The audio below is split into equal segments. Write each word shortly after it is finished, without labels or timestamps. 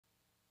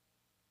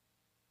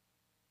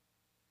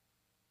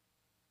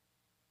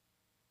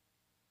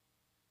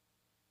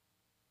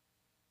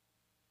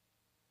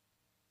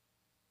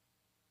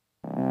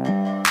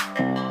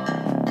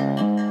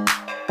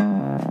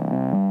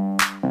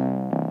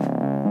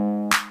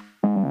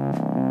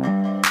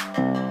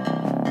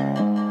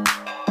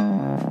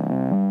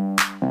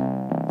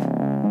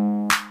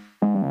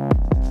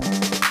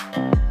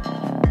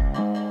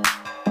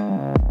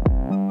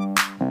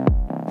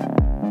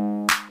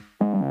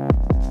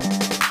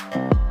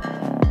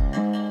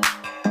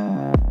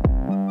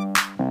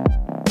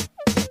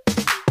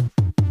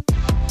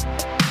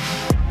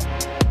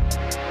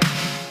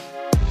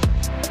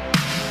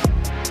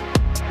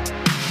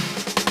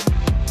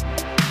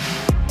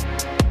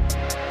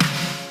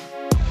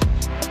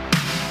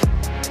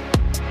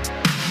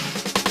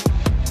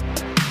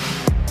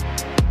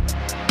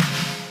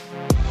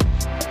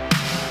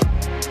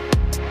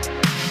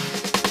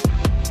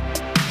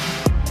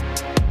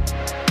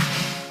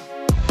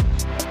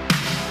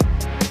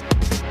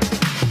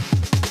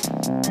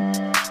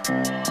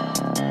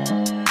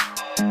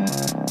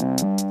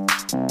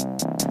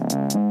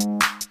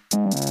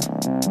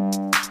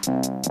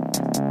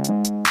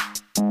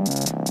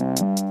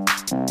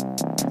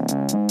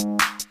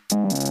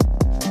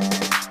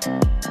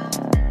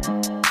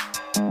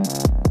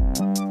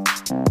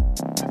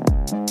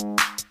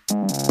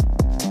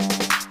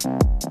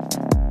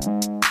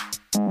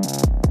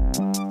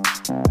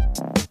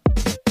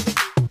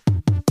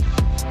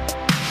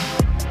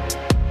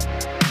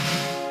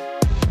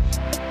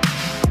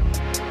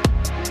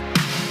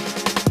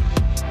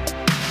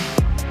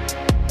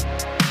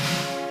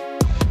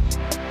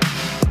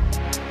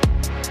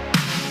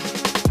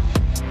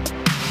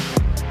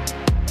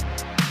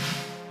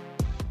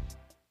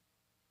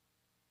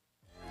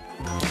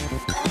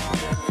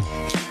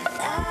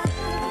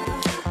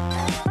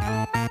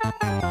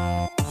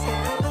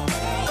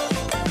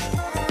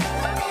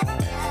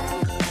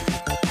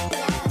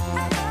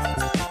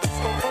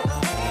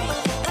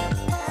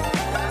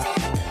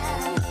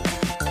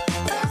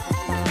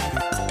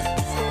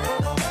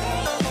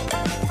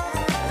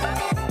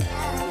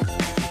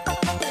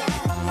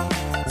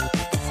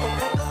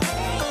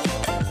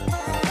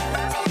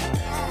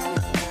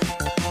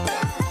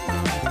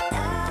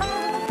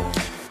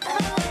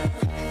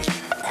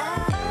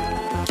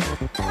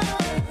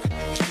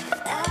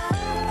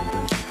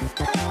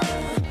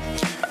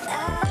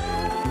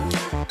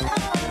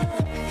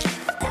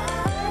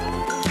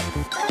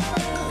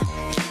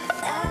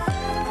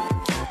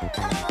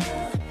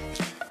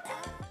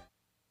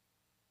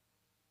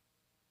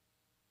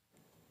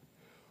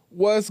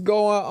What's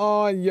going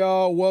on,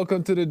 y'all?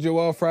 Welcome to the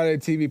Joel Friday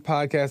TV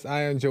podcast.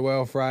 I am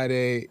Joel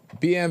Friday.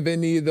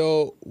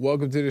 Bienvenido.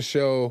 Welcome to the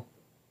show.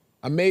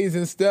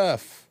 Amazing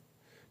stuff.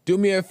 Do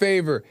me a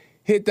favor.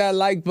 Hit that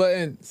like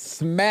button.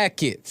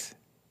 Smack it.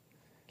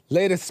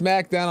 Lay the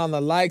smack down on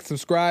the like,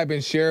 subscribe,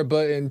 and share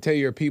button. Tell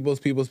your peoples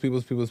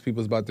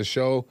about the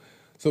show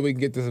so we can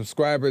get the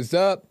subscribers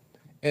up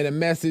and a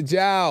message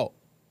out.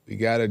 We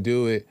got to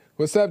do it.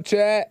 What's up,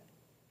 chat?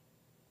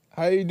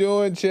 How you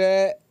doing,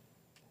 chat?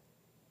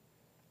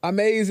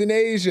 Amazing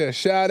Asia,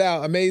 shout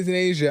out, Amazing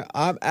Asia.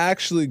 I'm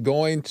actually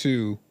going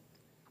to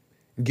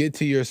get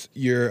to your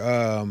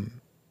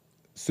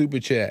super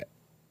chat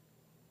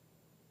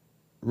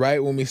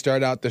right when we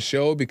start out the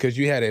show because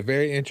you had a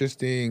very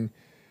interesting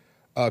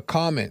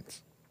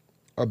comment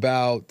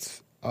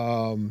about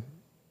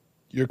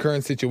your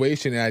current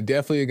situation, and I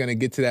definitely are going to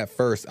get to that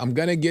first. I'm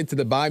going to get to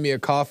the buy me a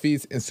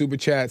coffees and super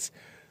chats,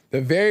 the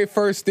very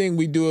first thing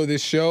we do of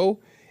this show,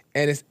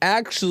 and it's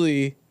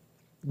actually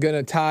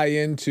gonna tie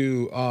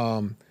into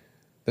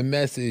the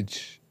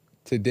message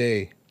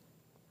today.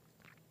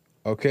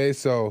 Okay,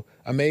 so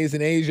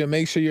Amazing Asia,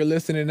 make sure you're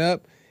listening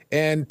up,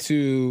 and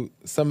to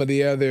some of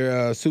the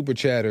other super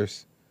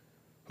chatters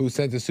who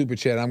sent a super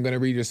chat. I'm gonna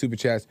read your super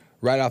chats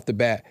right off the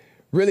bat.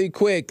 Really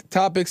quick,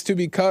 topics to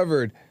be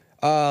covered.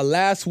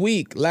 Last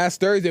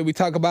Thursday, we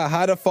talked about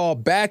how to fall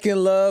back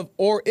in love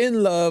or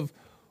in love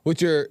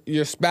with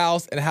your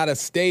spouse and how to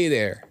stay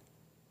there.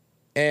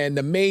 And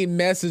the main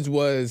message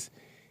was,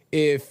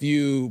 if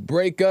you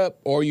break up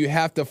or you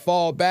have to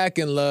fall back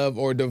in love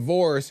or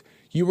divorce,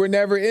 you were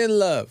never in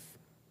love,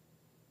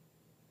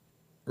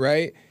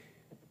 right?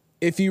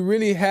 If you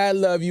really had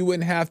love, you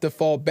wouldn't have to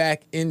fall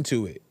back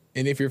into it.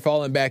 And if you're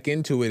falling back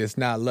into it, it's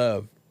not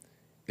love.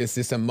 It's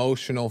this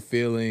emotional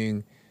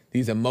feeling,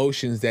 these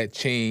emotions that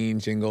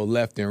change and go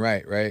left and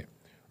right, right?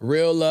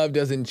 Real love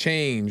doesn't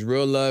change.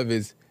 Real love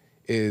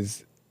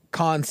is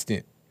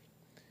constant.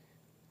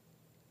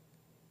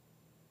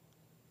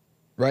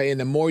 Right, and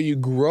the more you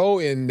grow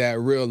in that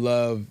real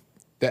love,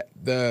 that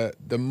the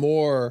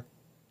more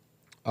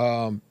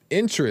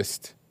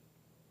interest,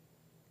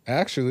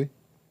 actually.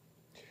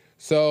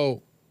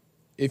 So,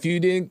 if you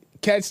didn't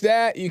catch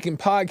that, you can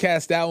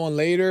podcast that one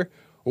later,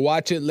 or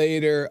watch it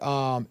later.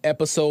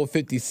 Episode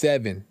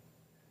 57,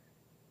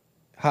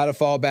 how to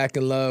fall back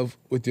in love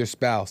with your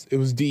spouse. It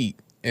was deep,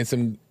 and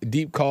some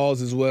deep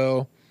calls as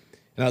well.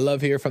 And I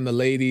love hearing from the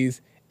ladies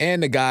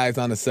and the guys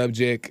on the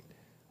subject.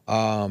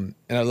 And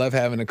I love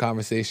having a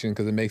conversation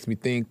because it makes me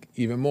think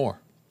even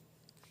more,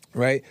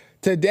 right?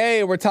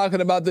 Today, we're talking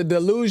about the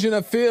delusion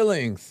of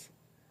feelings.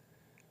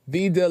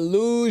 The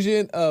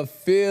delusion of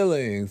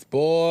feelings.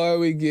 Boy,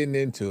 we're getting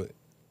into it.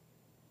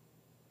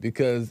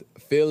 Because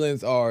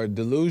feelings are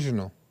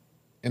delusional.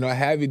 And I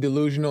have you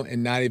delusional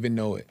and not even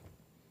know it.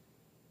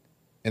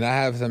 And I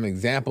have some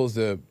examples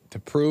to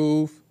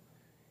prove.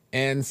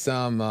 And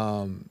some,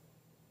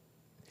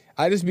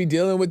 I just be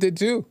dealing with it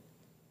too.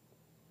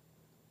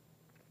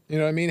 You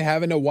know what I mean?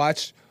 Having to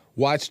watch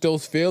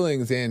those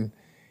feelings and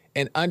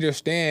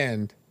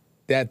understand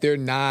that they're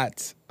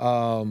not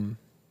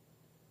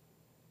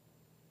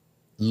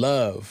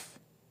love,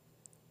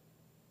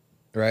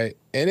 right?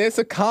 And it's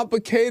a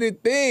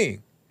complicated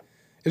thing.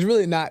 It's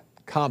really not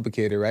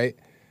complicated, right?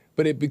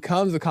 But it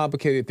becomes a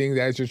complicated thing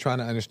as you're trying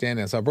to understand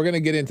that. So we're going to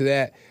get into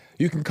that.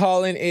 You can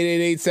call in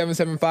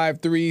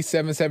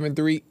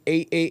 888-775-3773,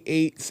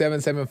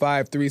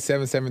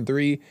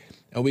 888-775-3773.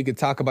 And we could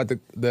talk about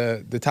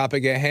the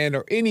topic at hand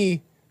or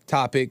any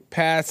topic,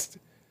 past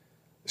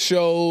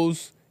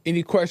shows,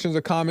 any questions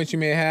or comments you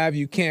may have.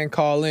 You can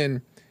call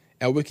in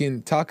and we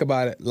can talk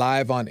about it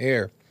live on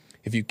air.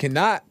 If you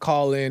cannot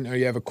call in or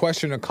you have a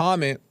question or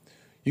comment,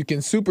 you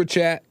can super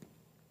chat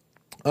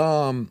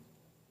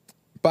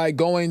by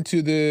going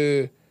to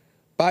the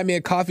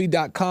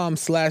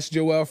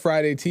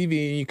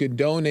buymeacoffee.com/JoelFridayTV, and you could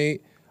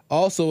donate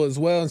also as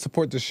well and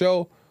support the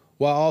show,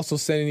 while also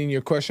sending in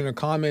your question or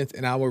comments,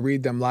 and I will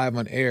read them live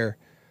on air.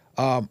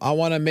 I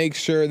want to make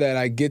sure that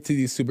I get to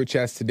these super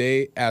chats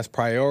today as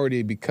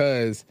priority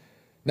because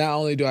not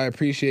only do I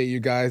appreciate you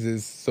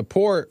guys'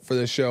 support for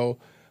the show,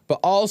 but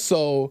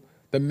also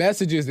the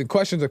messages and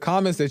questions or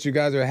comments that you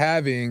guys are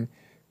having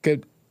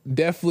could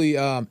definitely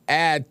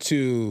add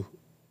to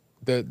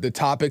the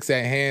topics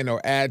at hand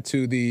or add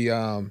to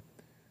the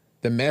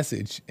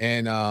message.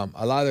 And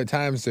a lot of the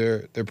times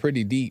they're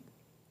pretty deep.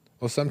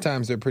 Well,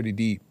 sometimes they're pretty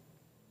deep.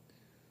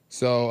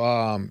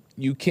 So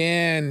you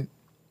can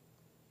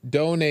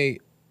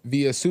donate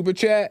via Super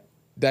Chat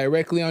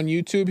directly on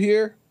YouTube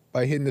here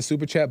by hitting the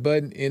Super Chat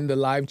button in the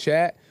live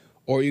chat,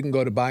 or you can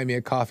go to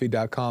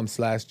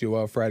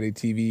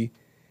buymeacoffee.com/JoelFridayTV,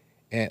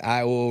 and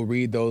I will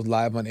read those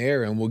live on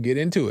air and we'll get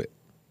into it.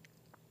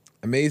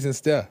 Amazing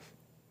stuff.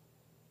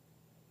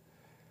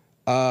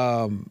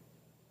 And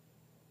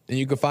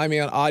you can find me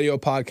on audio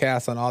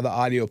podcasts on all the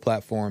audio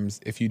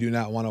platforms if you do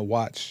not want to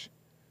watch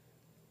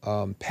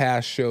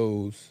past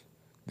shows.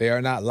 They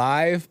are not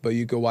live, but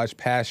you can watch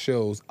past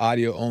shows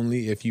audio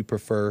only if you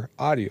prefer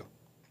audio.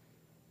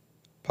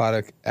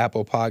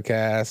 Apple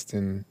Podcast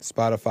and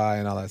Spotify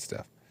and all that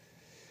stuff.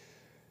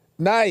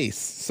 Nice.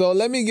 So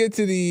let me get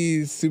to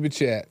these super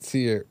chats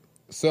here.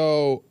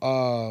 So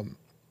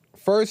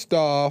first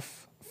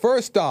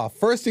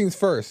things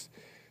first.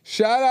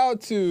 Shout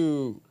out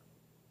to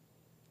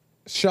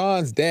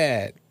Sean's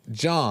dad,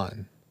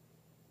 John,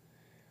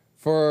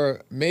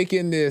 for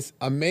making this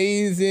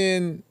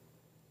amazing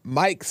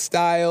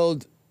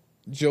mic-styled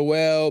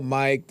Joel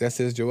mic that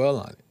says Joel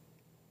on it.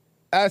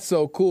 That's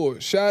so cool.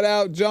 Shout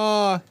out,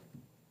 John.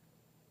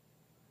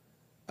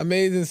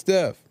 Amazing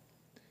stuff.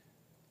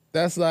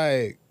 That's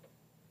like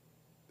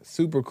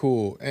super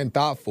cool and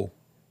thoughtful.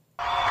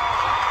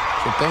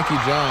 So thank you,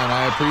 John.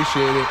 I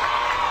appreciate it.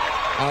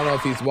 I don't know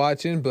if he's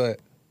watching, but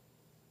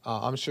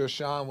I'm sure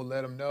Sean will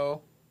let him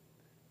know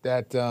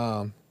that,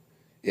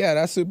 yeah,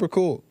 that's super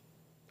cool.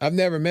 I've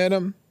never met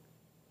him,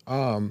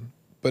 but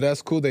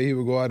that's cool that he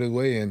would go out of his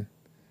way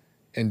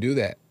and do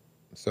that.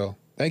 So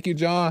thank you,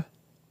 John.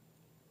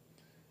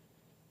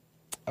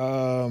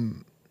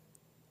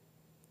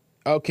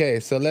 Okay,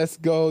 so let's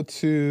go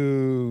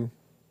to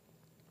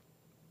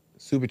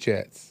Super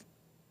Chats.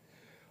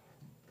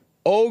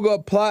 Olga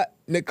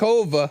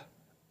Plotnikova.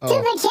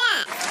 Super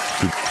Chat.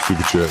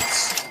 Super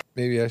Chats.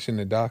 Maybe I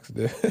shouldn't have doxed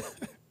it.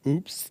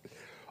 Oops.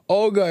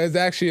 Olga is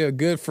actually a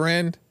good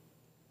friend.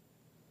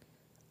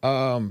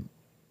 And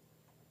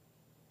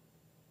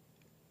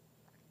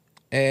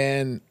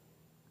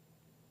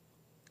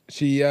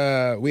she,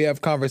 we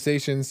have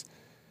conversations.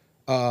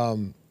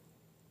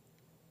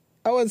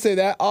 I wouldn't say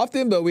that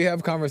often, but we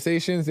have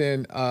conversations,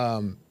 and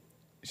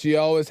she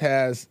always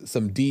has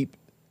some deep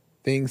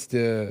things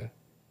to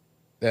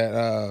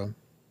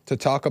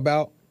talk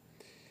about,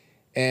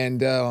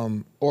 and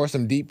or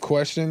some deep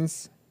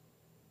questions.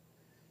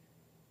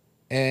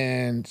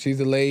 And she's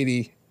a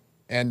lady,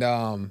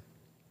 and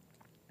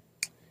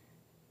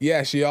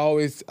yeah,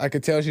 I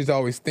could tell she's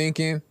always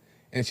thinking,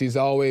 and she's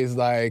always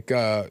like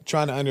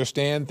trying to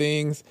understand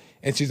things,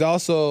 and she's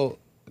also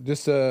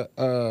just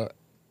a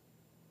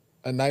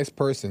nice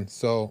person.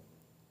 So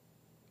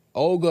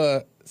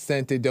Olga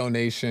sent a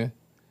donation,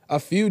 a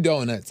few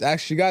donuts.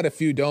 Actually got a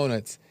few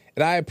donuts,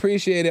 and I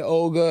appreciate it,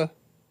 Olga,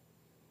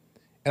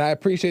 and I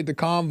appreciate the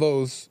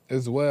convos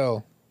as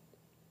well.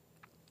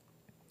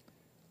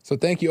 So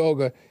thank you,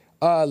 Olga.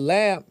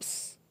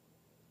 Lamps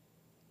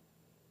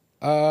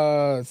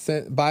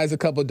buys a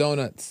couple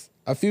donuts,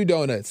 a few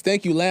donuts.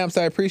 Thank you, Lamps.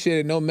 I appreciate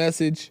it. No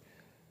message.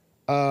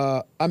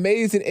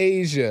 Amazing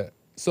Asia.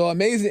 So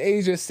Amazing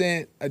Asia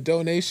sent a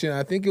donation,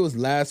 I think it was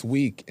last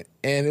week,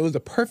 and it was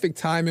the perfect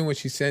timing when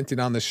she sent it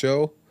on the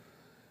show,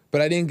 but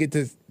I didn't get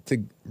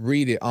to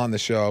read it on the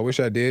show. I wish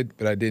I did,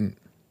 but I didn't.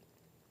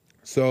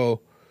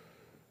 So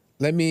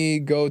let me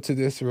go to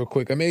this real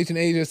quick. Amazing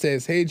Asia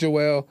says, "Hey,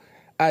 Joel,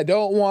 I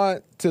don't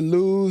want to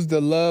lose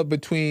the love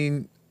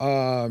between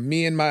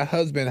me and my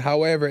husband.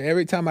 However,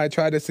 every time I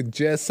try to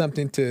suggest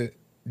something to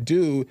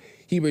do,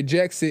 he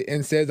rejects it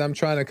and says I'm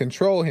trying to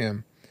control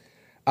him.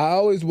 I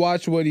always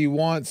watch what he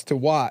wants to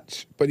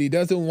watch, but he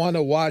doesn't want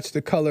to watch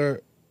The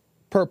Color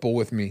Purple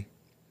with me.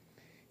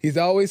 He's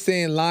always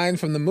saying lines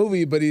from the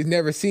movie, but he's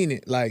never seen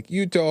it, like,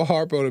 you told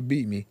Harpo to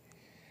beat me.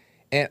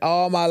 And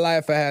all my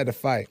life I had to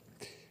fight.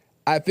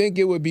 I think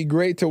it would be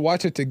great to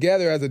watch it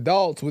together as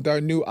adults with our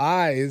new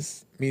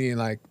eyes," meaning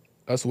like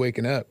us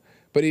waking up,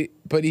 but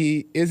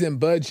he isn't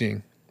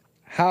budging.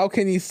 How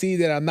can he see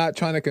that I'm not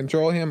trying to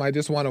control him? I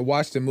just want to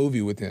watch the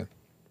movie with him.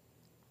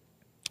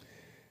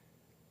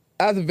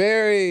 That's a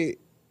very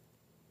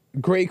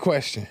great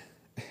question.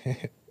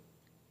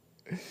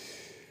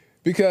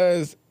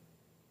 Because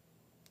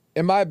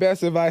in my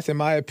best advice, in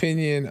my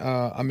opinion,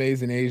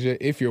 Amazing Asia,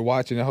 if you're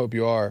watching, I hope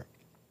you are,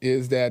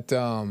 is that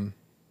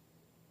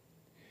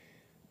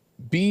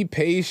be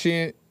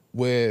patient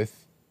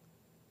with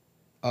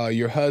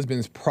your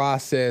husband's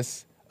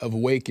process of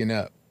waking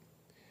up.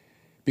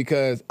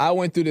 Because I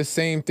went through the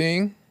same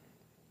thing,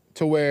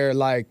 to where,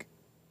 like,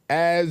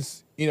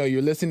 as you know,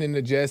 you're listening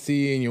to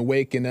Jesse and you're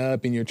waking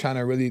up and you're trying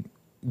to really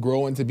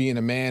grow into being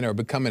a man or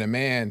becoming a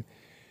man,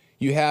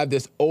 you have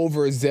this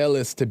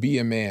overzealous to be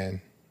a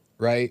man,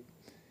 right?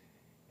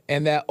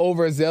 And that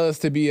overzealous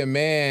to be a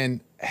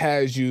man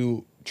has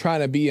you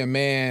trying to be a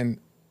man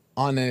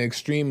on an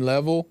extreme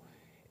level,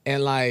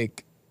 and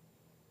like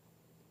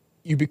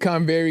you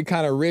become very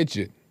kind of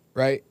rigid.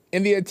 right?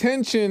 And the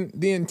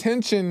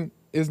intention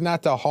is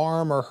not to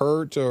harm or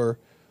hurt or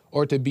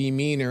to be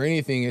mean or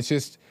anything. It's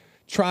just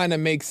trying to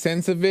make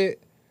sense of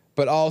it,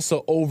 but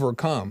also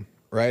overcome,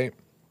 right?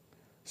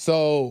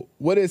 So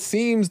what it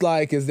seems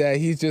like is that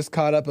he's just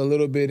caught up a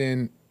little bit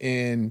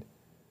in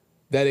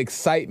that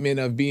excitement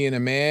of being a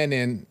man,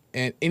 and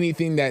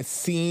anything that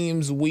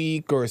seems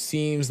weak or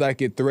seems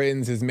like it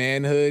threatens his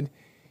manhood,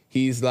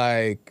 he's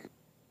like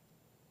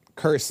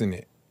cursing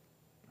it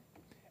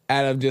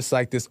out of just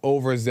like this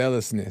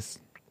overzealousness.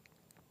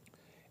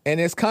 And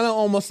it's kind of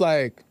almost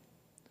like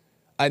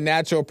a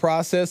natural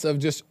process of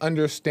just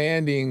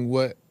understanding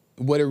what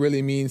it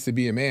really means to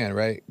be a man,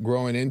 right?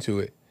 Growing into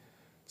it.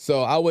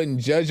 So I wouldn't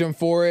judge him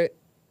for it.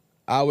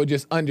 I would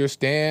just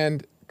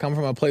understand, come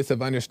from a place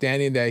of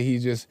understanding that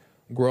he's just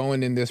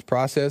growing in this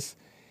process.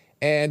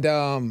 And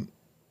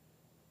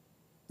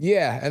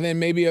yeah, and then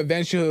maybe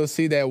eventually he'll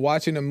see that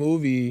watching a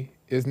movie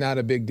is not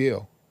a big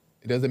deal.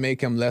 It doesn't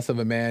make him less of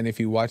a man if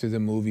he watches a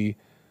movie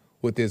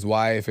with his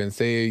wife, and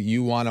say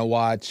you want to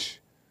watch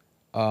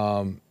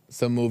some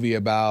movie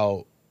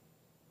about,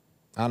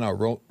 I don't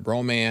know,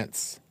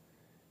 romance,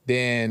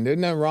 then there's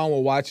nothing wrong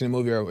with watching a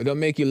movie. Or it'll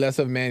make you less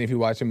of a man if you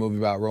watch a movie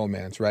about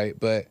romance, right?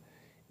 But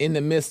in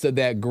the midst of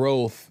that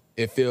growth,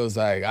 it feels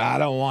like, I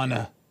don't want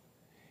to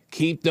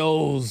keep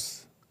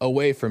those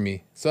away from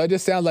me. So it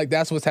just sounds like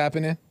that's what's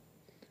happening.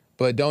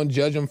 But don't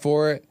judge him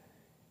for it,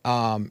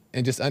 and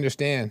just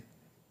understand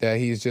that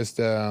he's just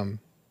in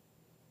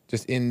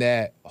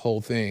that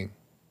whole thing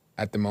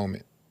at the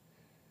moment.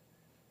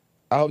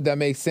 I hope that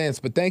makes sense.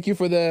 But thank you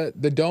for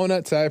the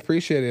donuts. I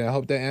appreciate it. I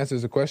hope that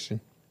answers the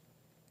question.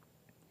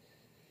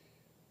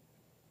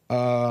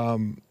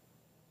 And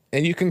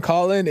you can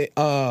call in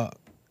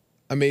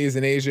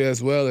Amazing Asia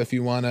as well if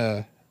you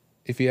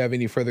have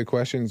any further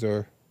questions,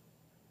 or,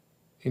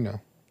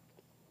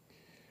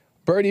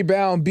 Birdie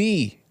Bound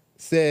B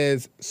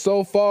says,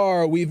 so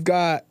far we've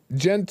got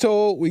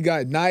gentle, we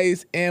got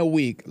nice, and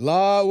weak.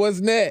 Law,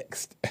 what's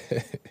next?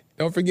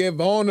 Don't forget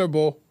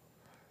vulnerable.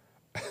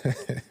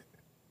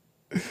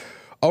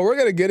 Oh, we're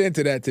going to get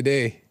into that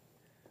today.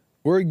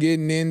 We're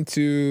getting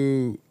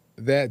into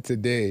that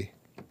today.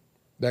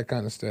 That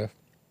kind of stuff.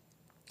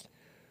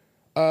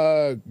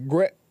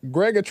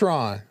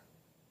 Gregatron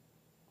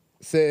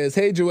says,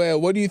 hey,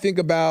 Joel, what do you think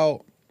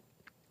about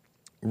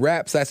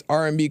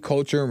rap/R&B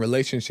culture and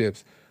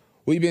relationships?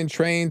 We've been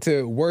trained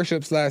to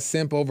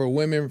worship/simp over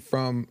women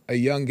from a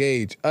young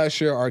age.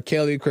 Usher, R.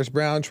 Kelly, Chris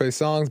Brown, Trey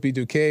Songz,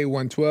 B2K,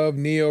 112,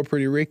 Neo,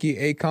 Pretty Ricky,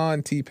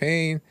 Akon,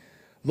 T-Pain,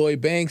 Lloyd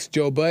Banks,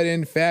 Joe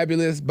Budden,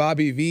 Fabulous,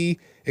 Bobby V,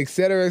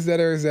 etc.,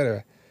 etc.,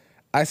 etc.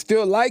 I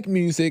still like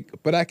music,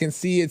 but I can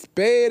see it's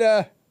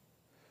beta.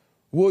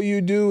 Will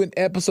you do an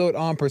episode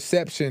on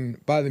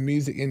perception by the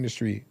music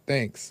industry?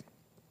 Thanks.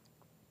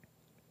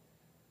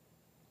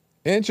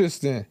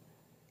 Interesting.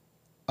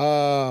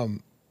 I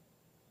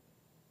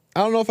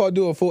don't know if I'll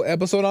do a full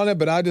episode on it,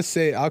 but I'll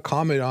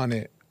comment on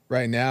it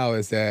right now,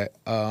 is that,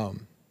 the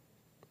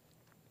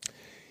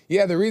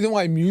reason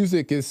why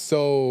music is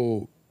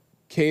so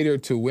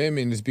catered to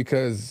women is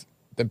because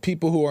the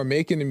people who are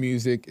making the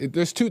music,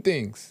 there's two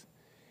things.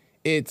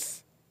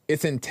 It's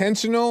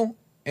intentional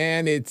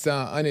and it's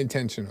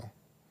unintentional.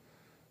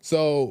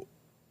 So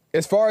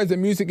as far as the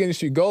music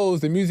industry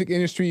goes, the music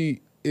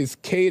industry is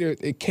catered.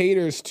 It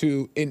caters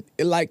to, it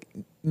like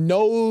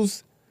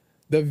knows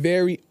the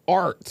very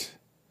art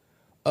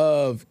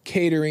of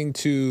catering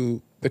to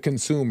the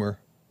consumer,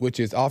 which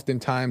is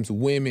oftentimes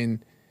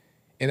women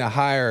in a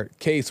higher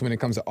case when it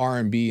comes to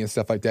R&B and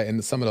stuff like that.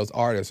 And some of those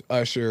artists,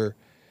 Usher,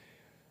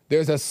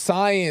 there's a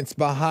science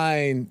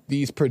behind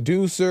these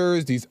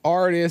producers, these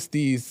artists,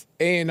 these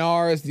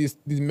A&Rs, these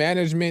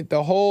management,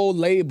 the whole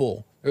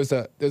label. There's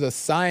a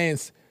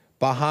science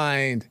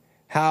behind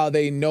how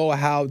they know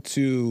how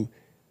to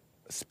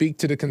speak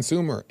to the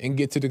consumer and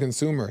get to the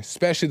consumer,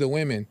 especially the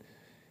women.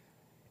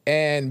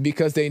 And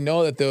because they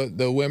know that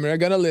the women are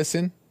going to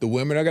listen, the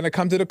women are going to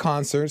come to the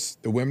concerts,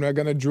 the women are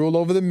going to drool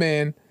over the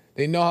men,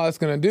 they know how it's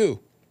going to do.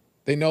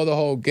 They know the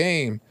whole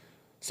game.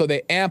 So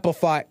they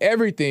amplify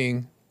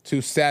everything to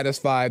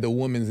satisfy the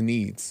woman's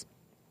needs.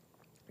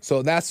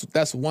 So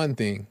that's one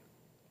thing,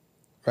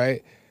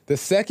 right? The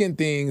second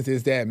thing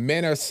is that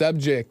men are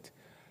subject,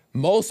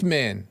 most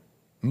men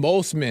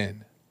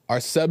are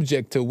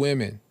subject to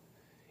women.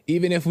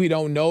 Even if we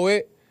don't know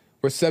it,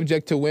 we're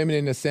subject to women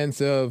in the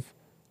sense of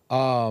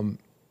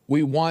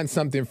we want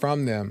something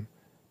from them.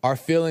 Our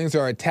feelings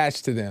are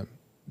attached to them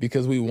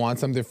because we want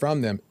something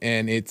from them.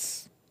 And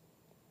it's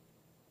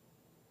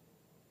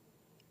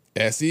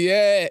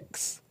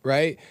sex,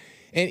 right?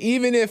 And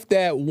even if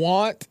that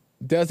want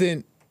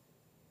doesn't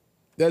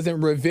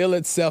reveal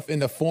itself in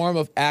the form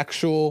of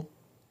actual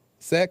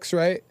sex,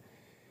 right?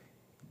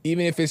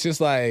 Even if it's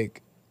just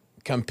like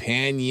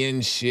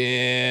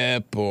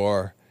companionship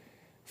or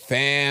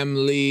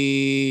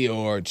family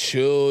or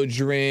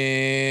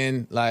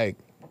children, like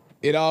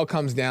it all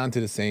comes down to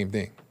the same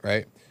thing,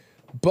 right?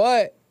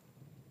 But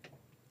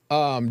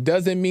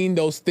doesn't mean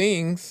those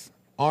things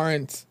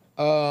aren't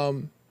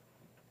good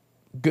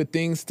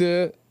things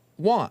to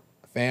want.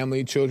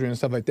 family, children, and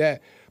stuff like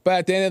that. But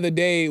at the end of the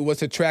day,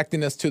 what's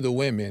attracting us to the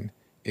women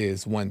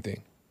is one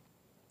thing,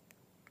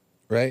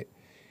 right?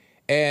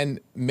 And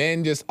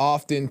men just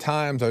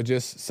oftentimes are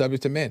just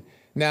subject to men.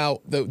 Now,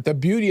 the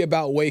beauty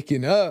about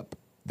waking up,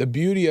 the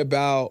beauty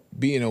about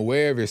being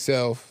aware of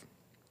yourself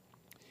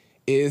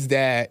is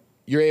that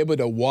you're able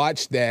to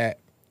watch that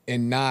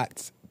and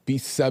not be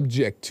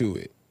subject to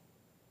it.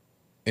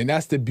 And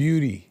that's the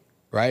beauty,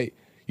 right?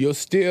 You'll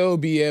still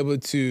be able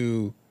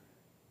to,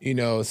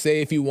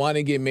 say if you want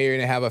to get married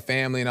and have a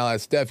family and all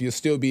that stuff, you'll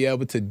still be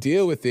able to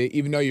deal with it,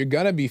 even though you're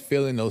going to be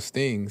feeling those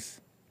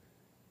things,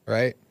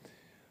 right?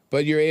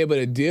 But you're able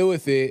to deal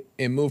with it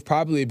and move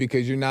properly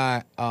because you're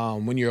not,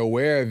 when you're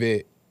aware of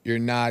it, you're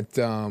not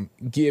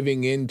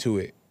giving into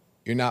it.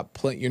 You're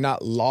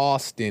not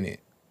lost in it,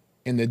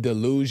 in the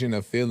delusion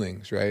of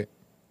feelings, right?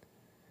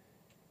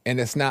 And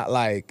it's not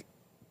like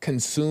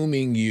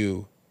consuming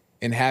you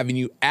and having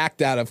you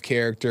act out of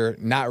character,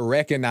 not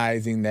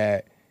recognizing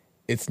that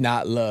it's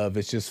not love,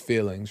 it's just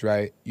feelings,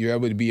 right? You're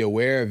able to be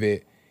aware of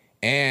it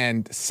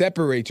and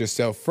separate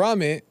yourself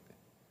from it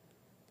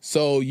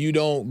so you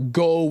don't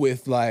go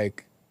with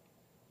like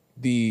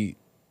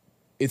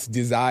its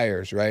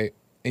desires, right?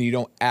 And you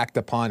don't act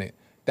upon it.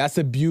 That's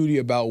the beauty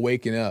about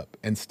waking up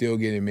and still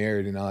getting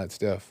married and all that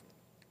stuff.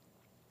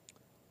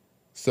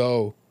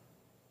 So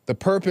the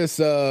purpose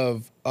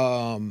of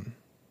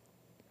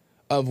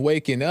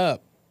waking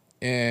up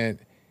and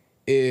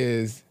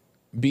is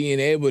being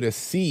able to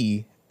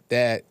see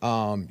that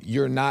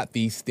you're not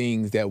these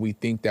things that we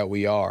think that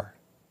we are.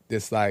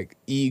 This like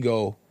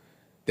ego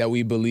that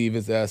we believe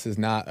is us is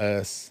not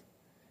us.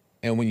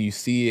 And when you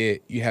see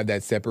it, you have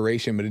that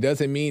separation. But it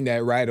doesn't mean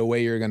that right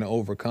away you're gonna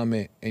overcome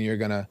it and you're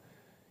gonna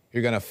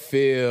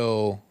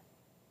feel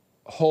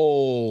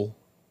whole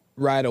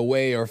right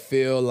away or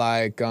feel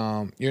like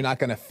you're not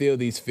gonna feel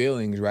these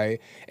feelings, right?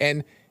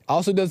 And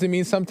also doesn't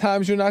mean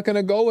sometimes you're not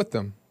gonna go with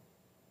them.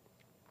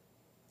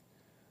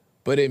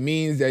 But it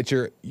means that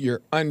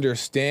you're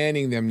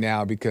understanding them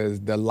now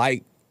because the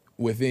light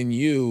within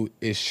you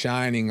is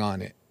shining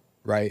on it,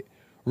 right?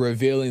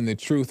 Revealing the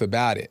truth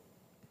about it.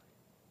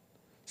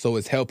 So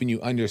it's helping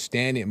you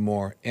understand it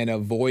more and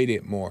avoid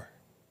it more,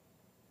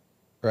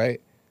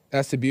 right?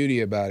 That's the beauty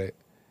about it.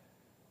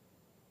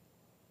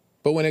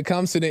 But when it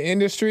comes to the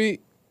industry,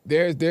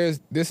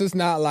 this is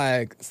not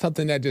like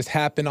something that just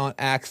happened on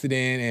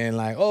accident and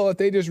like, oh, if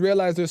they just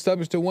realize they're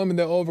subject to women,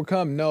 they'll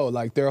overcome. No,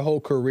 like their whole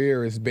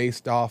career is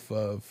based off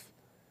of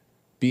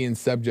being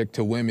subject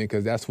to women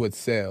because that's what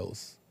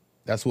sells.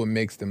 That's what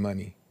makes the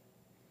money.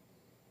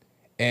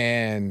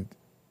 And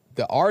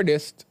the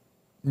artists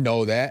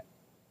know that,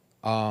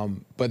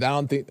 but I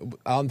don't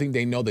think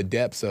they know the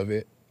depths of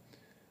it.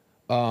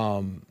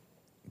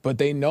 But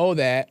they know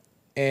that,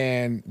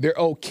 and they're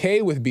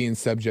okay with being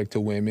subject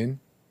to women.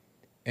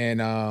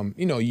 And,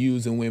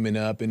 using women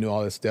up and do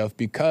all this stuff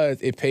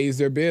because it pays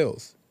their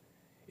bills.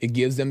 It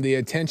gives them the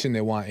attention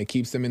they want. It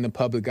keeps them in the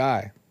public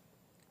eye.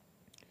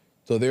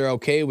 So they're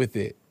okay with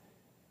it.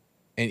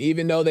 And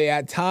even though they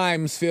at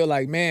times feel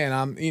like, man,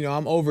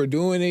 I'm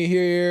overdoing it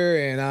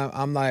here. And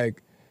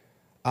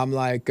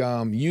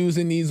I'm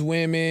using these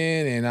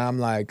women and I'm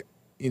like,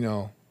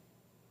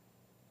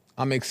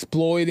 I'm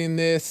exploiting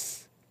this.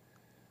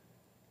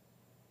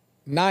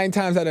 9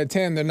 times out of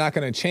 10, they're not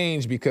going to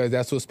change because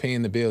that's what's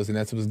paying the bills and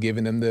that's what's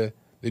giving them the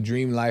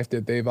dream life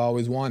that they've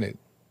always wanted.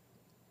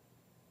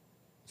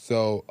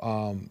 So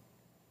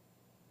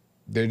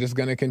they're just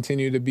going to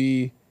continue to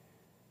be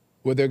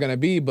what they're going to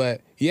be.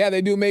 But yeah,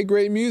 they do make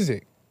great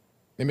music.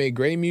 They make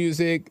great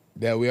music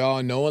that we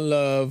all know and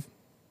love,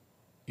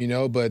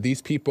 but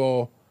these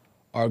people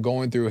are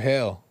going through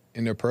hell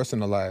in their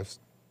personal lives.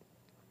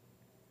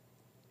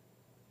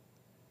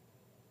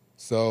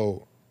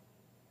 So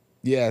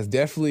yeah, it's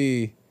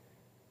definitely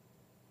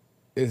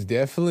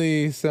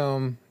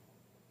some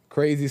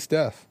crazy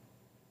stuff.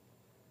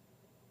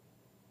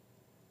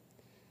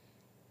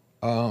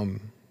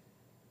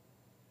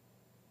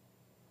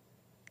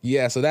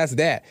 Yeah, so that's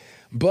that.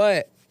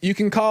 But you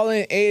can call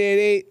in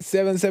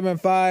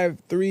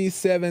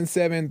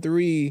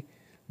 888-775-3773.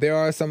 There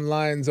are some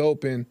lines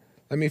open.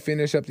 Let me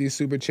finish up these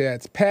super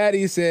chats.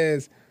 Patty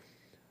says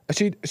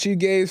she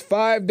gave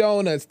 5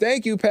 donuts.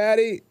 Thank you,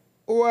 Patty.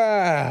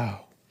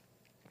 Wow.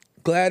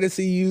 Glad to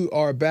see you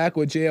are back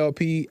with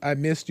JLP. I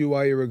missed you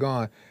while you were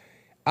gone.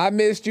 I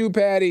missed you,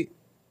 Patty.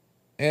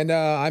 And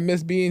I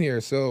miss being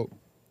here. So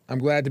I'm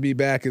glad to be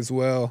back as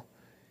well.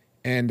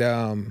 And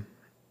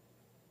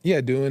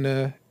doing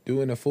a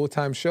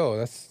full-time show.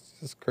 That's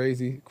just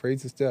crazy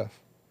stuff.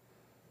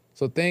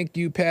 So thank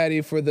you, Patty,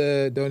 for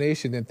the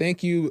donation. And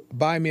thank you,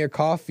 Buy Me a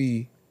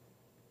Coffee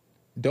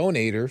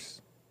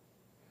donators,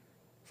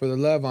 for the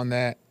love on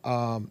that.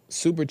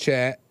 Super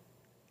chat.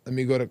 Let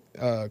me go to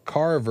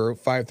Carver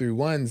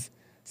 531s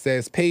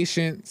says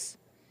patience,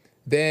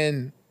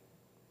 then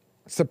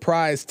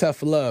surprise,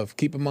 tough love,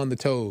 keep them on the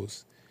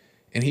toes.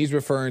 And he's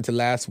referring to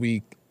last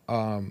week,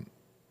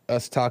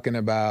 us talking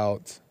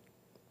about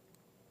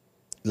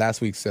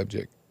last week's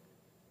subject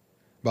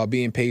about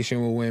being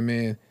patient with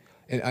women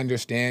and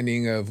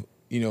understanding of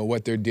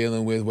what they're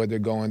dealing with, what they're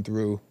going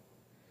through,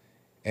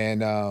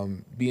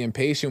 and being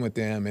patient with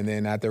them. And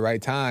then at the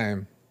right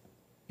time,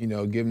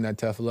 give them that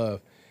tough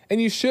love.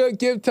 And you should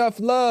give tough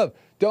love.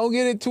 Don't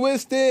get it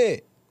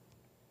twisted.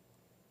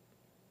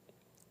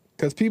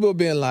 Because people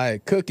been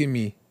like cooking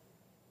me.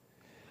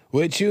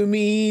 What you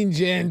mean,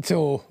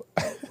 gentle?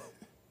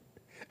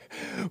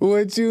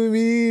 What you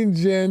mean,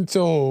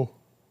 gentle?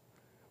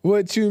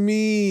 What you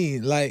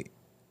mean? Like,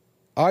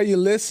 are you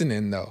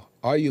listening, though?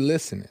 Are you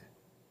listening?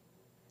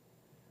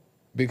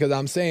 Because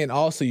I'm saying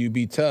also you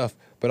be tough,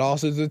 but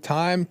also it's a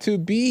time to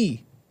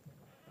be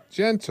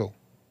gentle.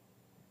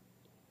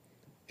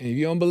 And if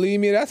you don't believe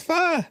me, that's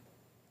fine.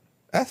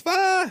 That's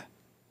fine.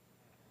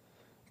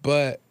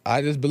 But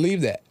I just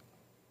believe that.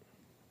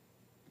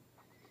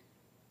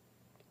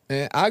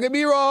 And I could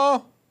be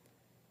wrong.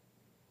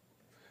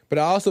 But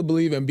I also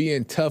believe in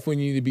being tough when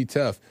you need to be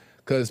tough.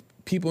 Because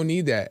people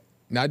need that.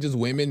 Not just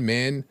women,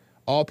 men.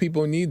 All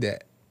people need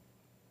that.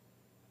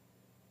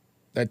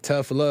 That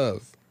tough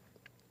love.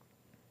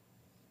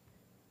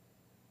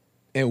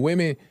 And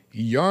women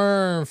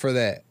yearn for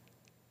that.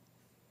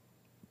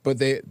 But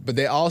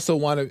they also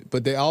want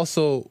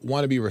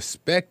to be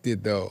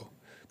respected, though.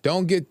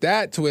 Don't get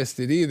that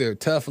twisted either.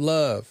 Tough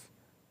love.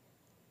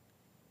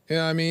 You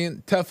know what I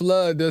mean? Tough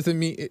love doesn't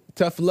mean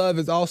tough love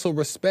is also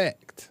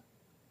respect.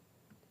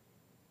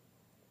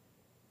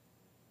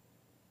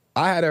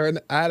 I had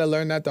to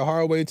learn that the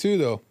hard way too,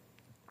 though.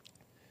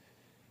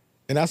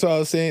 And that's what I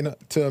was saying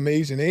to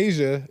Amazing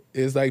Asia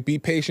is like be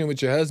patient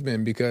with your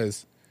husband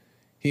because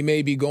he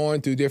may be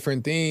going through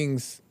different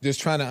things,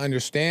 just trying to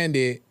understand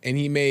it, and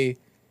he may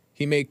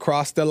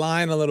cross the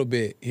line a little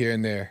bit here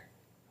and there,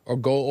 or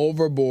go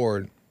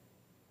overboard.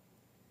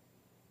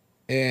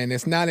 And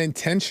it's not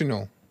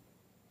intentional.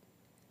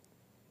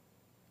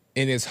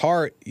 In his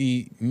heart,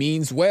 he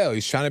means well.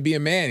 He's trying to be a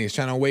man. He's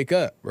trying to wake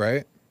up,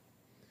 right?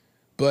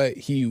 But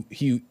he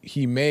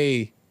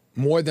may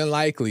more than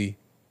likely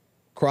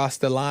cross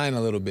the line a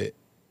little bit.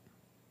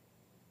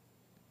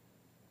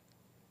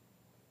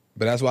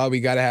 But that's why we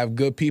got to have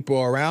good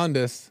people around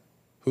us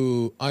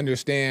who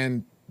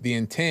understand the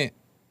intent,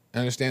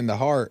 understand the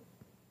heart.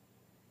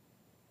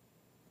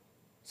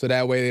 So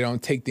that way they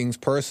don't take things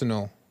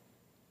personal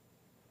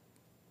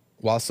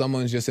while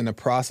someone's just in the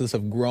process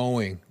of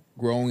growing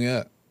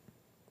up.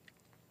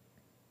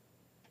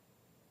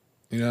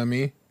 You know what I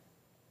mean?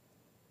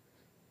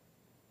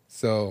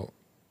 So,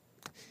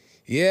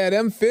 yeah,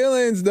 them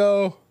feelings,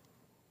 though.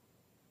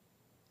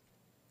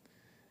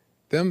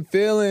 Them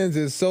feelings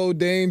is so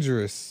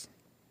dangerous.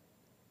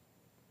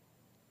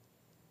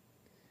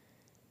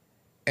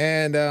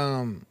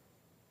 And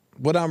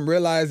what I'm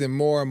realizing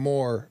more and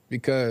more,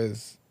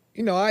 because,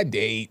 I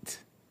date.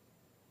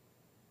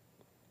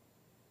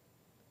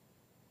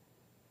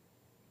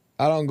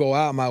 I don't go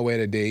out my way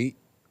to date,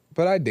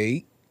 but I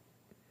date.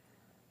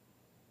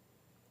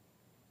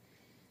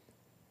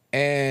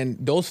 And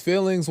those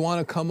feelings want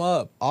to come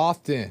up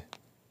often.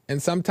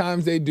 And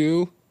sometimes they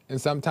do,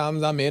 and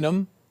sometimes I'm in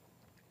them.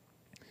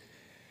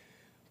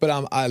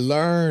 But I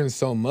learn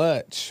so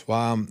much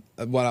while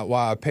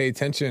I pay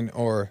attention,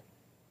 or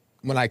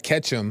when I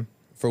catch them,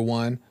 for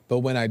one. But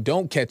when I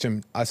don't catch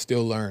them, I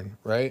still learn,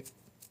 right?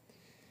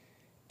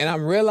 And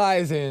I'm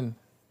realizing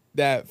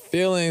that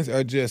feelings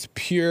are just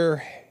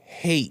pure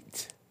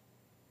hate.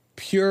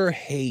 Pure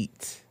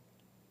hate.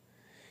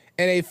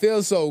 And they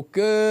feel so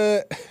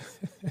good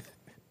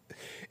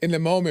in the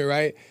moment,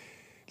 right?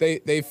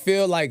 They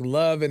feel like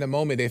love in the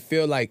moment. They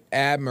feel like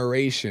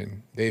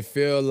admiration. They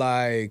feel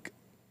like,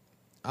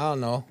 I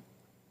don't know.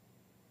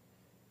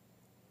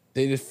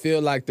 They just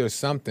feel like there's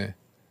something.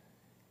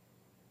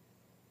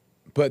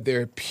 But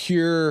they're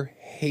pure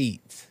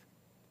hate.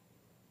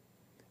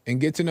 And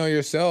get to know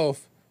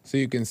yourself so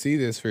you can see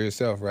this for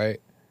yourself,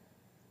 right?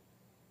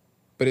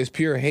 But it's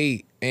pure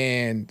hate.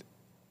 And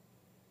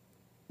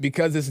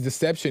because it's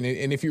deception,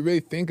 and if you really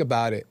think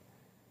about it,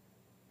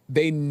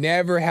 they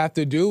never have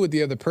to do with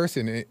the other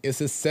person. It's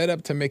a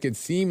setup to make it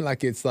seem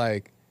like it's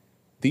like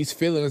these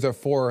feelings are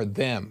for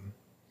them.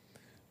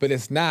 But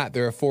it's not.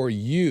 They're for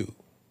you.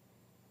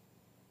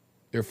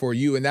 They're for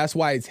you. And that's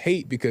why it's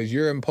hate, because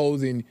you're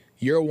imposing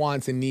your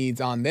wants and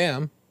needs on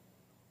them.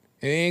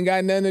 And it ain't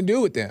got nothing to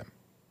do with them.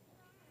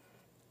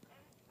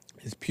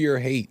 It's pure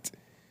hate.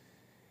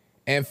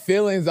 And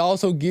feelings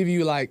also give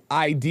you like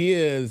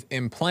ideas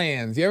and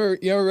plans. You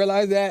ever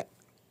realize that?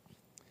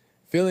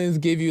 Feelings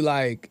give you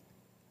like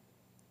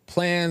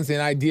plans and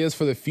ideas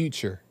for the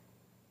future.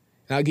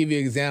 And I'll give you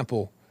an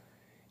example.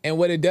 And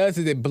what it does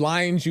is it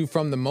blinds you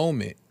from the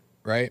moment,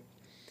 right?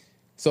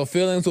 So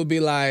feelings will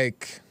be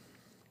like,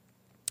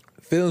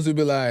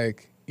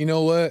 you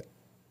know what?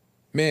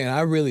 Man, I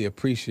really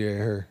appreciate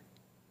her.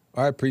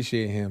 Or I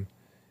appreciate him.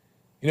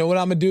 You know what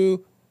I'm gonna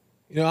do?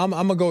 I'm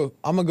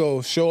gonna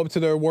go show up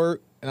to their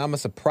work, and I'm gonna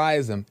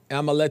surprise them, and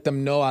I'm gonna let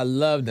them know I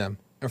love them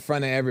in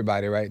front of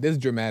everybody, right? This is a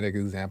dramatic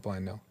example, I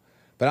know.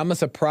 But I'm gonna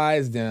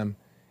surprise them.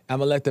 I'm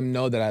gonna let them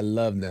know that I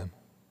love them,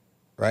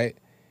 right?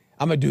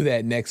 I'm gonna do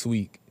that next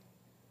week.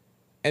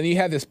 And you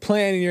have this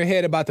plan in your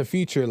head about the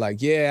future,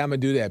 like, yeah, I'm gonna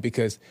do that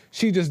because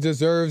she just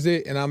deserves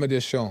it, and I'm gonna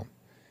just show him.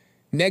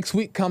 Next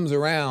week comes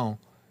around,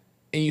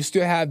 and you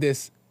still have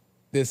this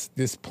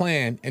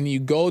plan, and you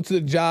go to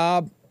the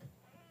job,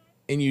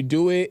 and you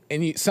do it,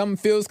 and something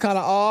feels kind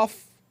of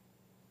off,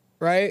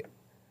 right?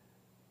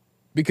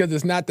 Because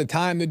it's not the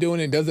time to do it,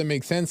 and it doesn't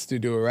make sense to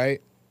do it,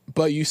 right?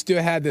 But you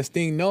still have this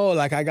thing, no,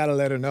 like I gotta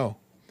let her know.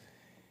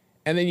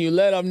 And then you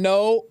let them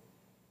know,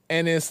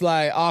 and it's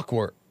like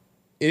awkward.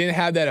 It didn't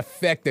have that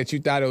effect that you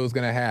thought it was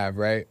gonna have,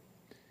 right?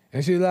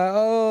 And she's like,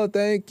 oh,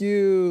 thank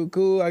you,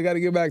 cool, I gotta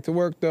get back to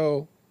work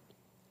though.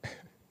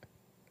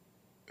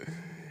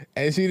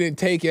 And she didn't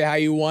take it how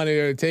you wanted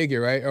her to take it,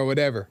 right? Or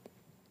whatever.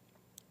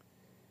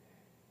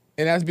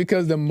 And that's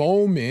because the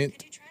moment.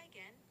 Could you try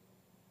again?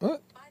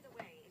 What? By the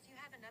way, if you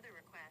have another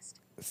request.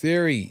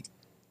 Siri.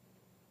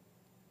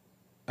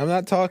 I'm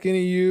not talking to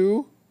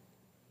you.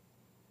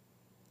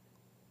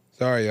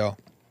 Sorry, y'all.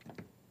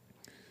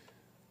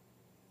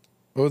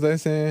 What was I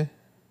saying?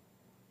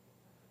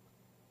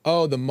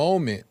 Oh, the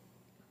moment.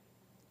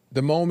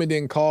 The moment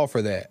didn't call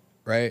for that,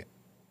 right?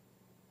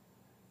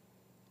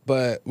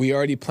 But we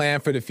already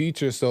planned for the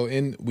future, so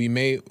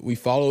we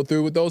followed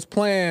through with those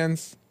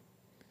plans,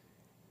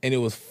 and it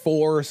was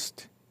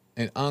forced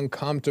and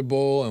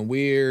uncomfortable and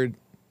weird.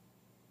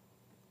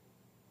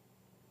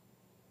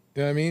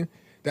 You know what I mean?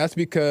 That's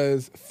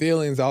because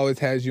feelings always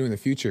has you in the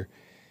future.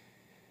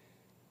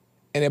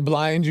 And it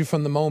blinds you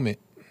from the moment.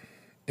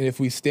 And if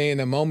we stay in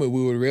the moment,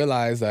 we would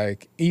realize,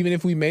 like, even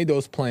if we made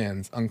those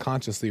plans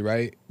unconsciously,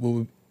 right?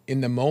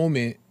 In the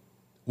moment,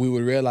 we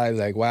would realize,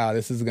 like, wow,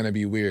 this is going to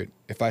be weird.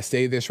 If I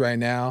say this right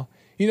now,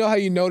 you know how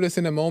you notice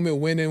in a moment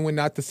when and when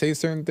not to say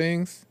certain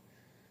things?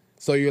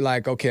 So you're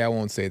like, okay, I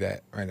won't say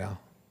that right now.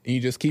 And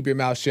you just keep your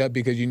mouth shut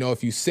because you know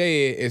if you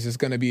say it, it's just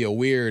going to be a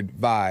weird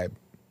vibe.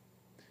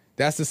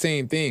 That's the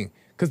same thing.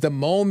 Because the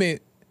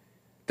moment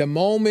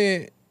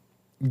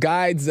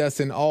guides us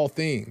in all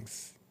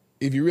things.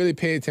 If you really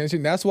pay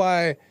attention, that's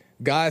why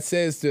God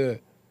says to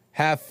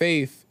have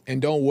faith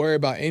and don't worry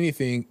about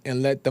anything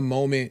and let the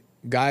moment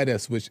guide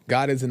us, which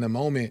God is in the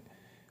moment,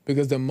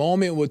 because the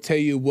moment will tell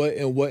you what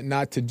and what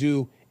not to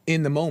do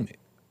in the moment.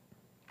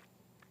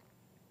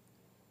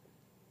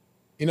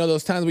 You know,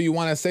 those times where you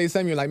want to say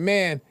something, you're like,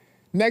 man,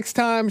 next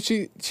time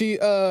she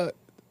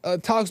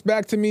talks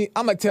back to me,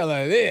 I'm going to tell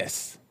her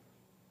this,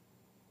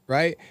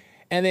 right?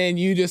 And then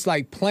you just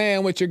like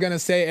plan what you're going to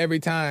say every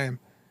time,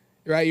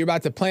 right? You're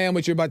about to plan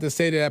what you're about to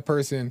say to that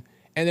person.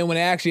 And then when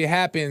it actually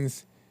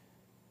happens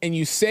and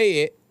you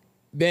say it,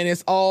 then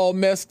it's all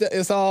messed up.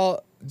 It's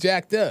all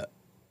jacked up,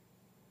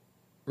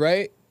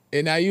 right?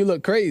 And now you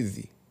look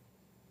crazy.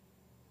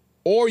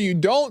 Or you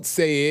don't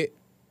say it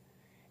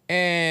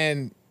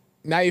and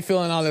now you're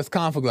feeling all this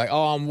conflict, like,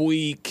 oh, I'm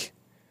weak.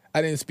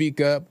 I didn't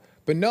speak up.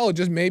 But no,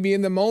 just maybe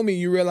in the moment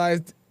you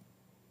realized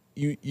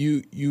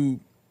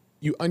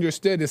you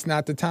understood it's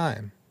not the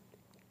time.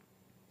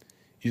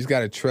 You just got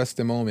to trust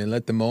the moment.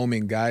 Let the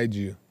moment guide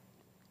you.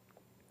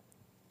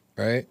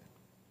 Right?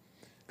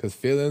 Because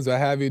feelings will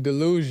have you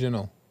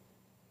delusional.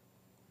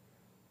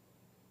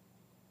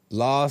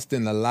 Lost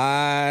in the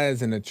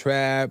lies and the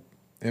trap.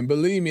 And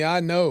believe me,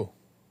 I know.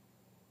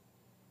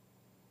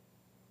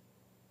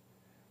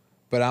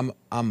 But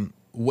I'm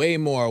way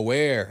more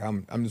aware.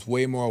 I'm just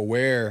way more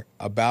aware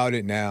about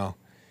it now.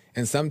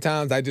 And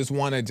sometimes I just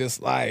want to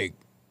just like,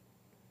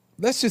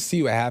 let's just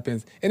see what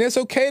happens. And it's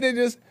okay to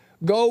just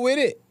go with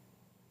it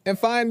and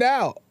find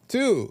out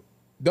too.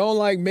 Don't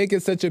like make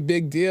it such a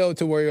big deal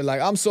to where you're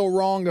like, I'm so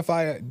wrong if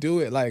I do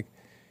it. Like,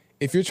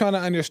 if you're trying to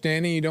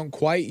understand and you don't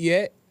quite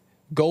yet,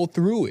 go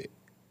through it.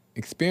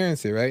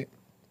 Experience it, right?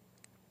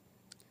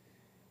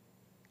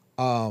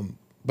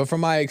 But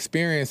from my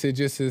experience, it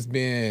just has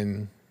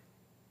been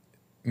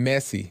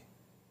messy.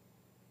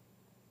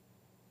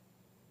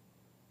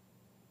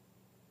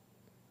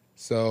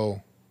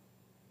 So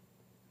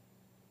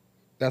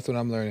that's what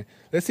I'm learning.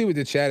 Let's see what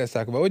the chat is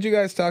talking about. What you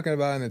guys talking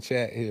about in the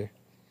chat here?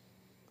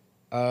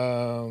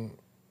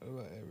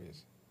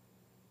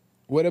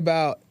 What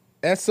about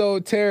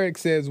Esoteric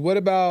says, what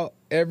about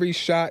every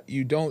shot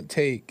you don't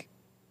take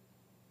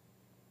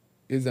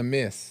is a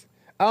miss?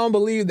 I don't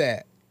believe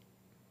that.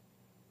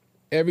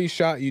 Every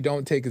shot you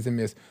don't take is a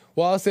miss.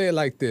 Well, I'll say it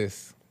like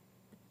this.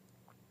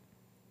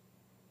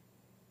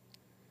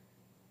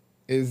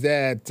 Is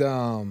that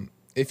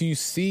if you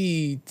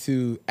see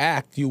to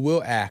act, you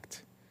will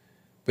act.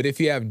 But if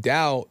you have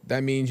doubt,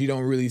 that means you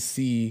don't really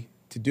see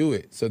to do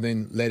it. So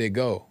then let it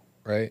go,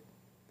 right?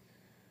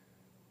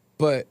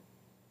 But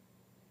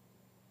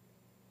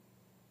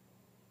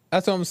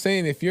that's what I'm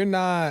saying. If you're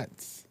not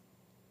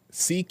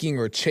seeking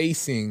or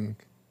chasing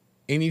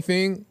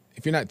anything,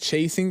 if you're not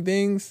chasing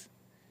things,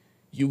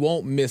 you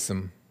won't miss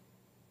them.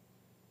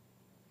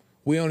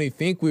 We only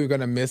think we're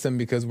going to miss them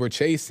because we're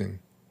chasing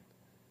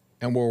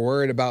and we're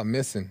worried about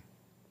missing.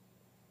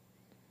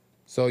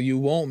 So you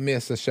won't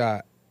miss a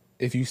shot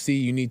if you see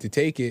you need to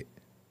take it.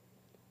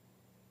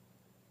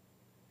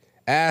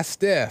 Ask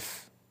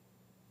Steph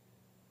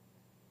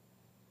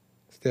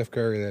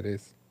Curry, that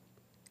is.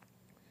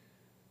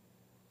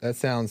 That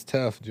sounds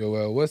tough,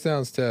 Joel. What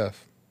sounds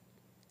tough?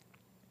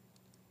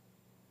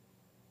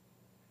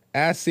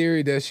 Ask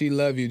Siri, does she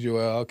love you,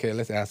 Joel? Okay,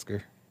 let's ask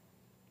her.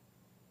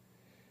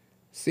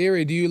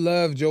 Siri, do you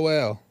love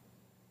Joel?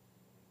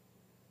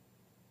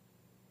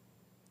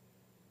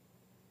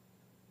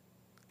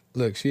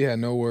 Look, she had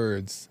no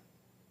words.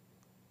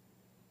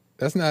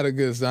 That's not a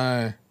good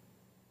sign.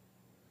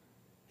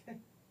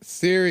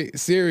 Siri,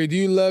 do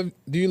you love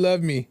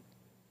me?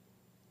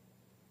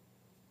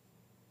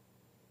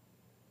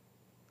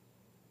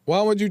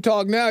 Why would you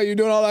talk now? You're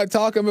doing all that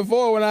talking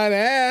before when I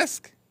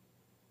ask.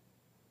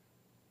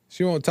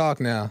 She won't talk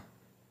now.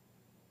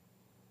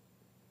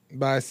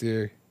 Bye,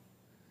 Siri.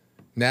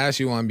 Now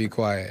she want to be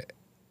quiet.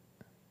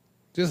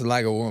 Just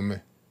like a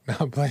woman. No,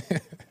 I'm playing.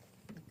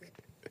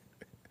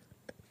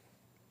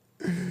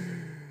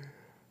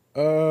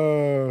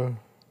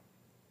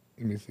 Let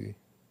me see.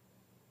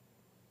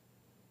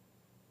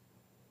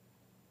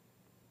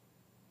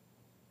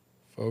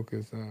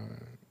 Focus on.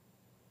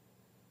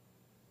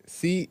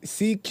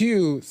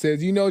 CQ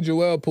says, you know,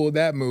 Joelle pulled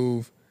that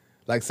move,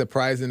 like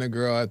surprising a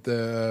girl at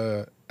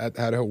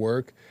her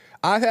work.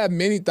 I've had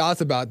many thoughts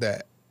about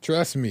that.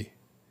 Trust me.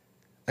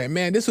 Like,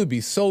 man, this would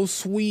be so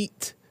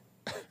sweet.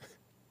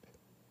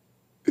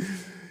 And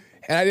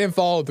I didn't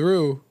follow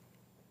through.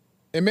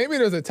 And maybe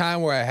there's a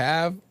time where I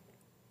have.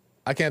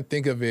 I can't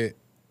think of it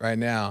right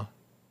now.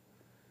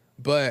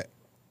 But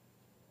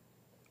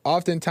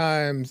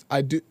oftentimes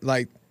I do,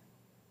 like,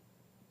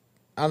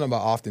 I don't know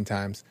about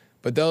oftentimes,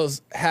 but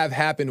those have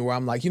happened where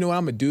I'm like, you know what,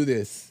 I'm going to do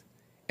this.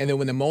 And then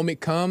when the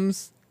moment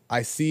comes,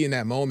 I see in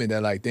that moment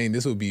that, like, dang,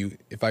 this would be,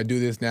 if I do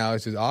this now,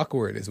 it's just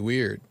awkward. It's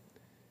weird.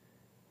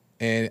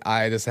 And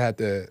I just had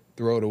to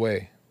throw it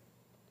away.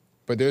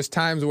 But there's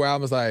times where I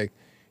was like,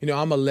 you know,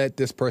 I'm going to let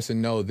this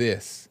person know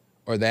this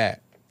or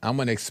that. I'm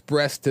going to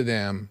express to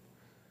them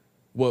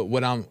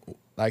what I'm,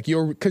 like,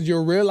 because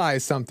you'll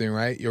realize something,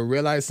 right? You'll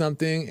realize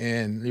something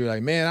and you're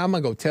like, man, I'm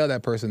going to go tell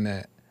that person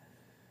that.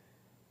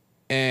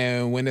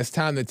 And when it's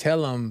time to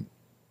tell them,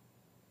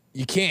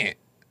 you can't.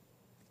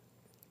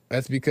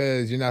 That's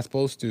because you're not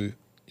supposed to.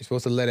 You're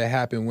supposed to let it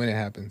happen when it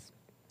happens.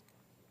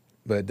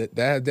 But that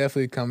has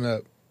definitely come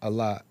up a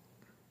lot.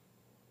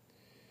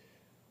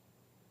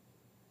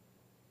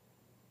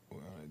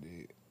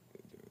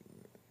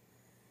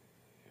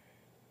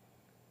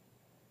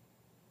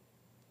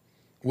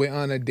 We're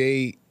on a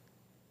date.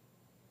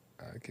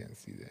 I can't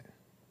see that.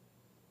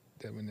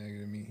 Devil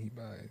negative mean he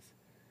buys.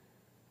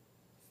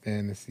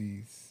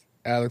 Fantasies.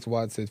 Alex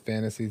Watts said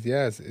fantasies.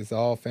 Yes, it's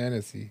all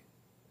fantasy.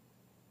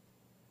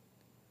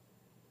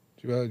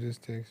 Joel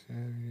just texted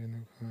me in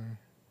the car.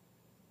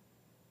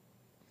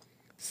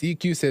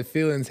 CQ said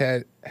feelings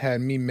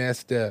had me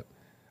messed up.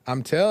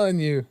 I'm telling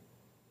you,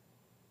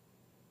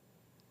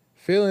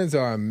 feelings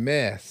are a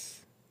mess.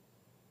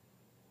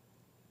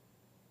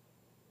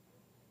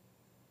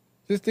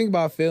 Just think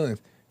about feelings.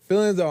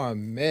 Feelings are a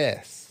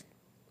mess.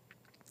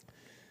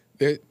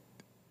 They're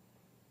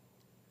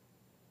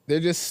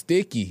just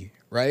sticky,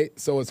 right?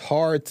 So it's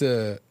hard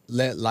to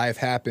let life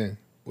happen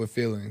with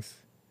feelings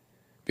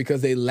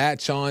because they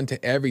latch on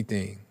to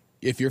everything.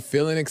 If you're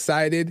feeling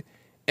excited,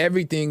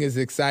 everything is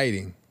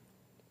exciting.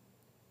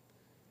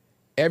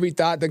 Every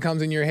thought that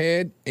comes in your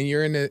head and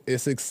you're in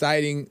this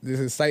excitement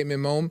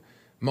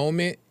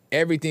moment,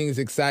 everything is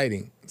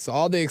exciting. So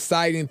all the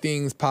exciting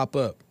things pop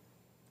up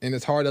and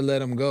it's hard to let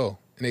them go.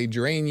 And they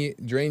drain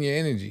your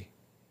energy.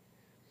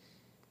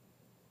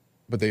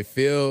 But they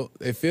feel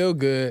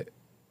good,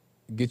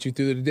 get you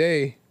through the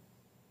day.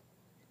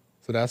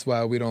 So that's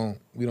why we don't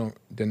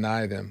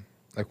deny them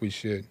like we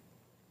should.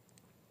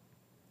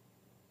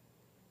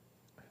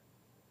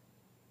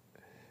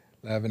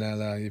 Laughing out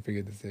loud, you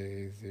forget to say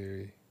hey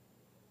Siri.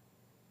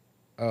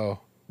 Oh,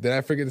 did I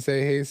forget to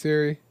say hey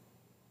Siri?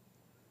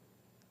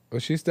 Well,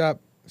 she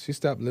stopped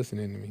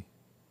listening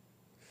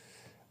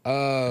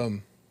to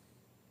me.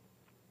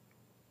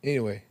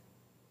 Anyway.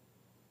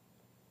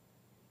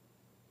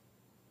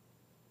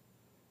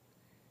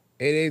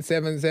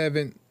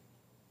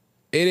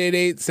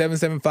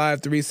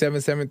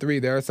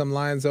 888-775-3773. There are some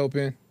lines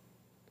open.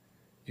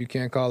 You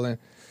can't call in.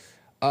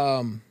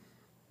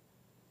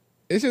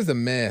 It's just a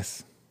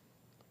mess.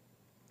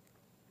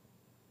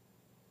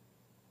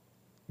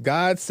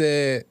 God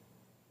said,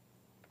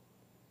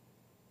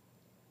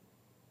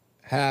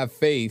 have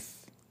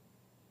faith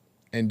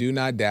and do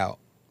not doubt.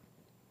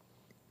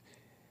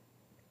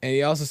 And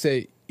he also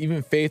said,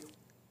 even faith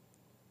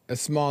as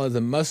small as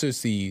a mustard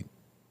seed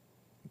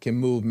can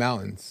move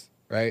mountains,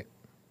 right?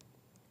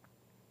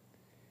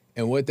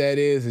 And what that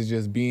is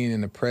just being in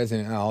the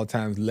present at all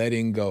times,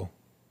 letting go.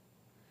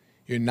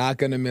 You're not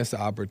going to miss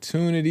an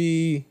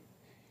opportunity.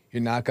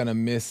 You're not going to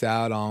miss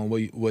out on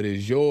what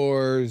is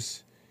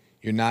yours.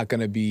 You're not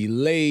going to be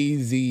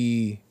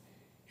lazy.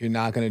 You're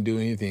not going to do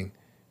anything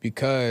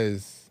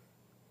because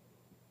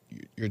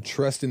you're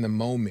trusting the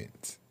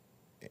moment.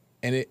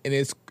 And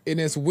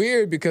it's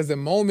weird because the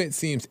moment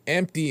seems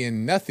empty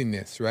and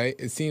nothingness, right?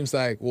 It seems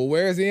like, well,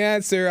 where's the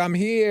answer? I'm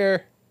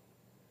here.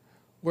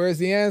 Where's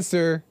the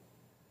answer?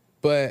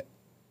 But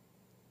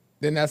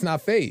then that's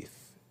not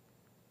faith,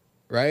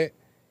 right?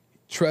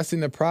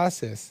 Trusting the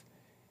process.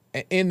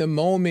 And in the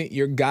moment,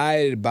 you're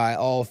guided by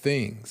all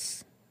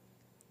things.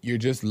 You're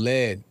just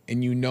led,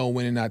 and you know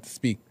when and not to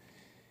speak.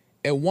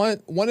 And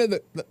one of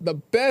the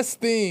best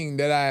thing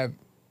that I've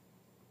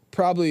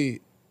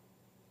probably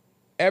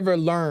ever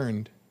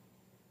learned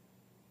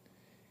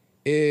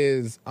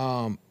is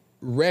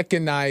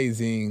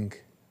recognizing,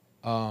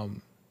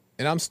 and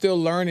I'm still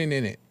learning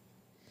in it,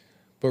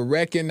 but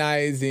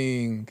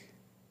recognizing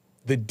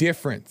the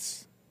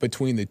difference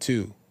between the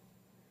two,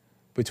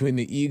 between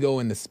the ego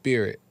and the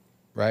spirit,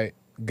 right?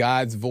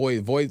 God's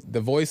voice,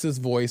 the voice's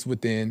voice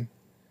within,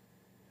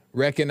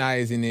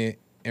 recognizing it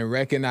and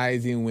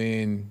recognizing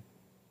when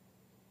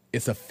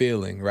it's a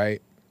feeling,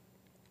 right?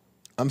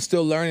 I'm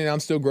still learning,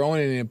 I'm still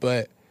growing in it,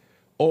 but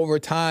over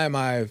time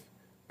I've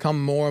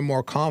come more and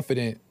more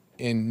confident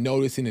in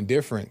noticing the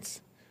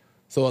difference.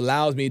 So it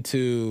allows me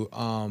to,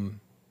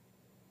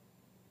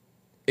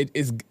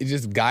 it's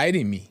just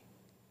guiding me.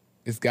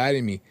 It's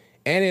guiding me.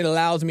 And it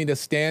allows me to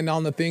stand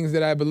on the things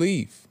that I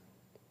believe,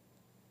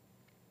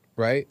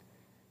 right?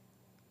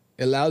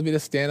 It allows me to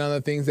stand on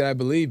the things that I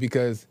believe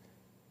because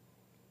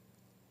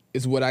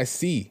it's what I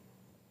see.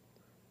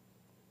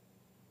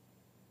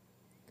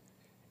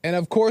 And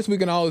of course we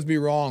can always be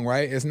wrong,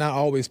 right? It's not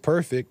always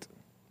perfect,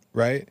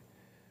 right?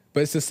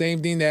 But it's the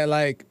same thing that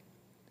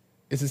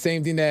it's the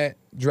same thing that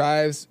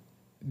drives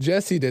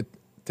Jesse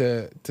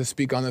to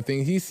speak on the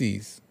things he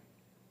sees,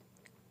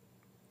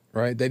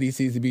 right? That he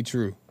sees to be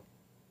true.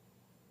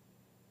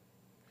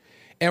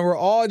 And we're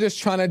all just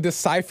trying to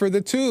decipher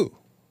the two,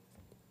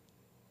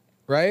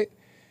 right?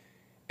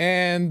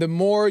 And the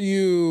more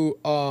you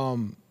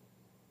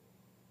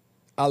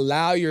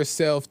allow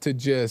yourself to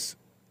just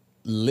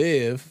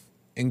live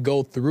and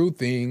go through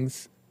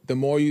things, the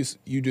more you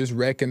just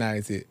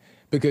recognize it.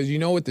 Because you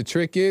know what the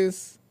trick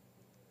is?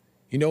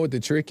 You know what the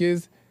trick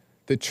is?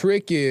 The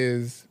trick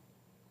is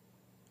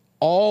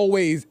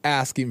always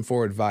asking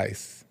for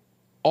advice,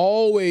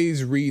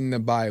 always reading the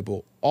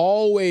Bible,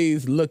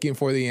 always looking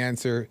for the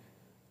answer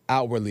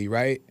outwardly,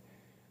 right?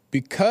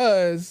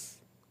 Because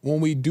when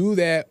we do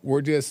that,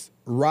 we're just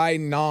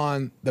riding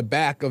on the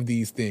back of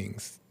these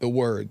things, the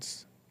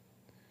words.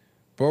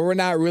 But we're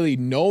not really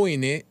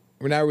knowing it.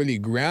 We're not really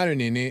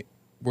grounded in it.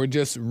 We're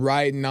just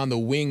riding on the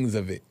wings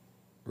of it,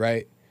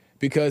 right?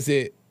 Because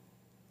it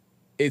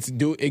gets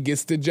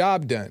the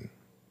job done,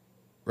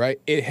 right?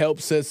 It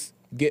helps us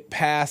get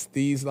past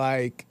these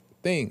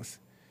things.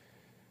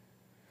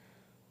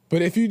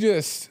 But if you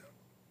just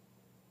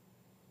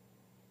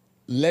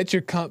let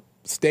your cup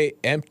stay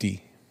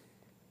empty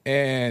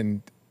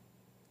and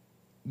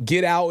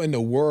get out in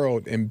the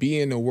world and be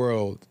in the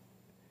world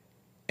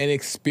and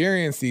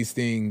experience these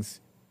things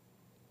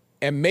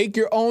and make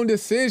your own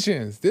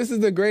decisions. This is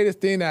the greatest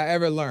thing that I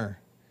ever learned,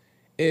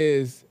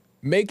 is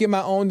making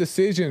my own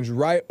decisions,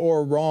 right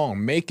or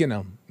wrong, making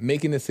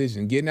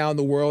decisions, getting out in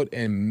the world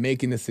and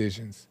making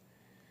decisions.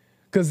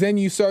 Because then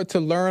you start to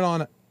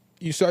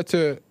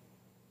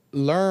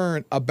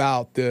learn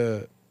about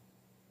the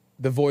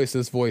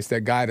voiceless voice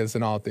that guides us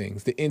in all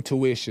things, the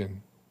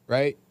intuition,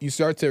 right? You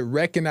start to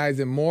recognize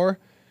it more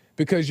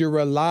because you're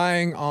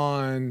relying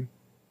on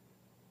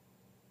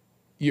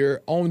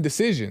your own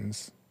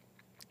decisions,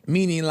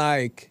 meaning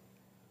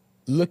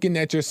looking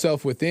at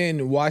yourself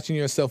within, watching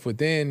yourself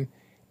within,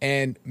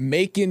 and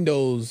making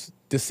those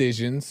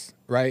decisions,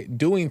 right?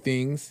 Doing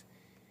things,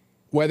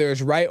 whether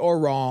it's right or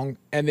wrong,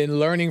 and then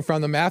learning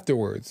from them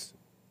afterwards.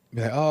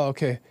 Be like, oh,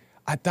 okay,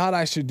 I thought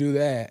I should do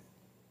that.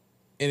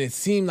 And it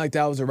seemed like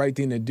that was the right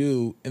thing to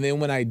do. And then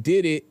when I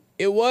did it,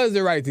 it was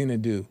the right thing to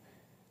do.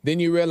 Then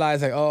you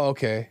realize oh,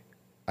 okay,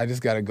 I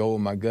just got to go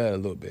with my gut a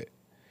little bit.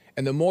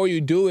 And the more you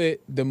do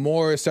it, the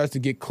more it starts to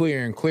get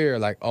clearer and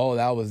clearer. Oh,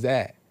 that was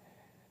that.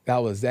 That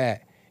was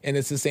that. And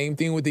it's the same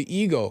thing with the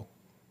ego.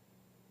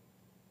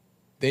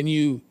 Then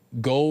you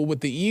go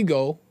with the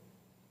ego,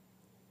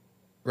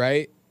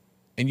 right?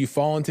 And you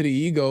fall into the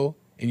ego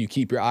and you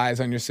keep your eyes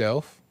on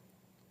yourself.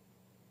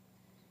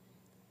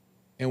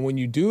 And when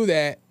you do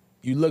that,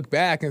 you look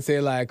back and say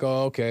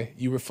oh, okay,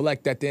 you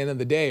reflect at the end of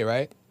the day,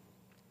 right?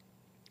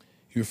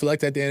 You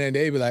reflect at the end of the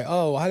day, be like,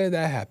 oh, how did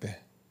that happen?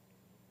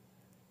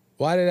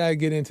 Why did I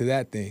get into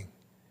that thing?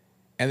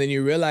 And then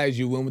you realize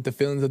you went with the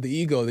feelings of the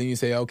ego. Then you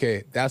say,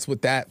 okay, that's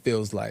what that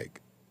feels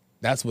like.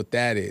 That's what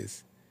that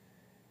is.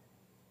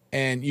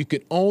 And you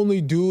can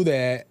only do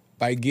that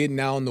by getting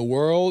out in the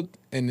world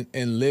and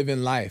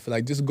living life,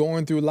 just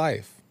going through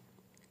life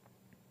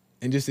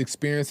and just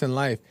experiencing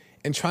life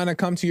and trying to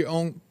come to your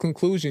own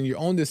conclusion, your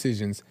own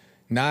decisions,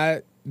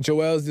 not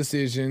Joel's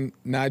decision,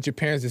 not your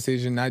parents'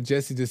 decision, not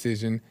Jesse's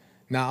decision,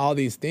 not all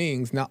these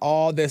things, not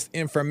all this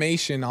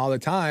information all the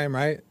time,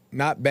 right?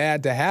 Not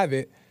bad to have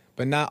it,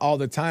 but not all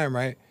the time,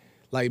 right?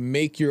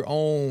 Make your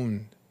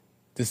own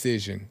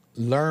decision,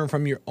 learn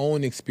from your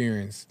own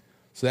experience.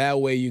 So that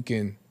way you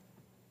can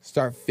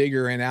start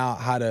figuring out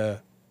how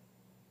to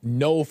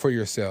know for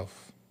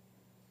yourself.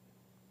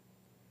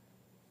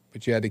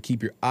 But you have to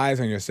keep your eyes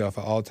on yourself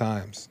at all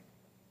times.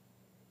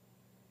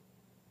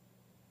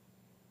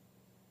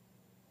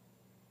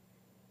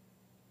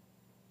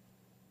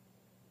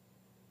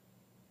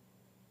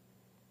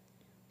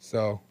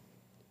 So,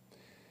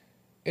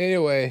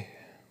 anyway.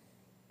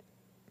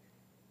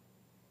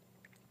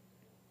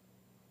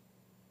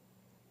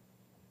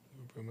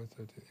 Put myself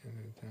to the end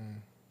of the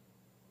time.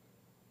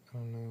 I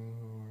don't know.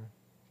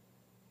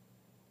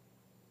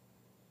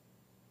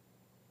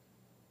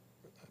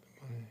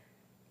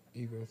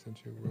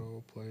 Egocentric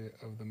role play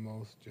of the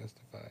most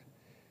justified.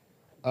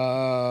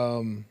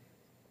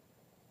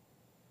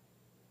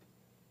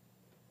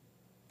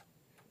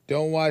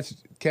 Don't watch.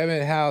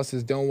 Kevin House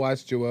says don't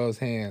watch Joel's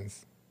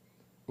hands.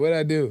 What'd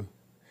I do?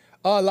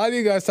 Oh, a lot of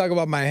you guys talk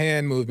about my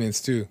hand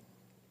movements too.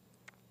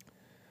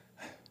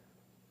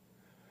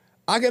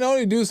 I can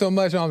only do so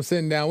much while I'm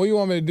sitting down. What do you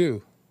want me to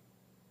do?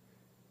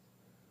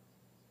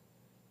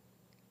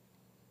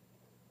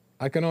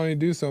 I can only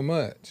do so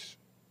much.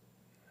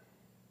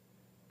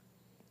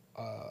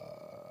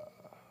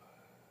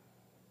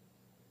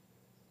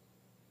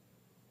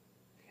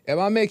 Am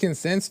I making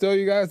sense though,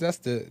 you guys? That's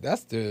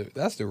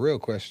the real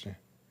question.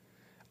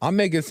 I'm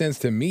making sense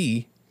to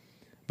me,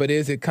 but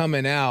is it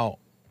coming out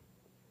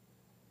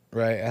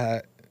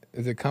right?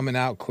 Is it coming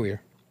out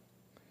clear?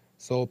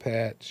 Soul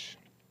patch.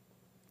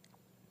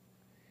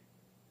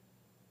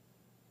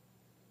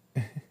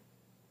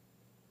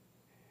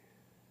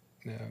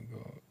 Now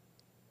go.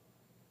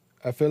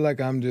 I feel like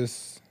I'm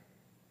just.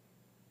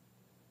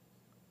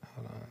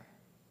 Hold on.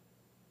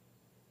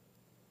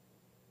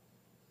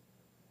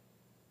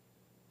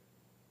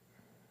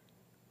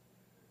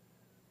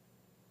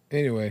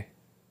 Anyway.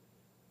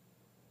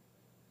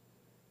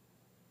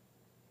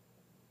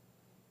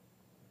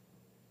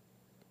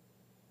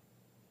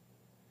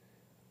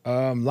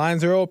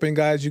 Lines are open,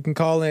 guys. You can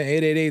call in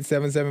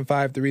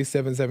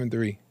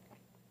 888-775-3773.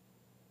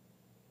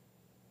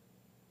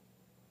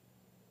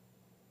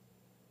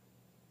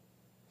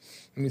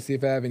 Let me see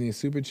if I have any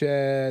super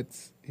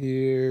chats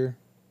here.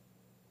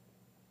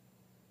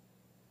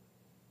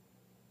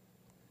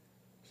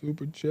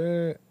 Super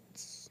chats.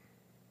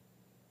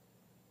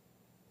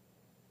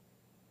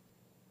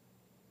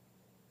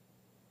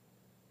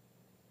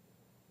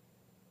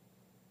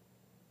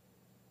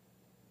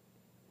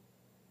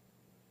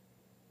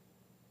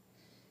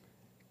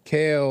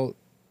 Kale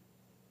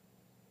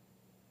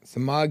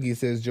Samagi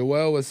says,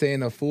 Joel was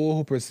saying a fool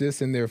who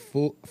persists in their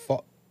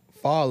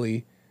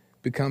folly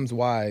becomes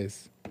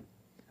wise.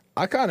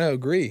 I kind of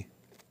agree.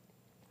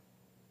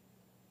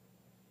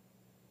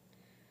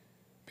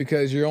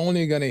 Because you're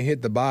only going to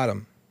hit the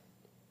bottom.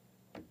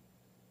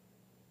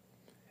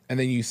 And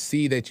then you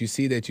see that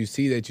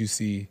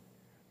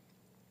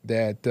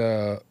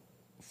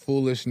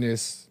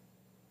foolishness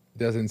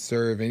doesn't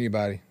serve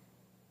anybody.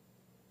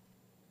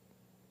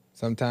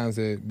 Sometimes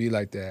it be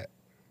like that.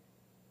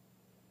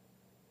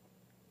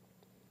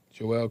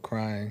 Joel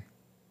crying.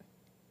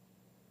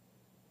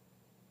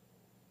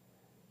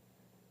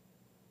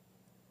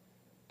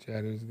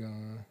 Chatter's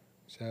gone.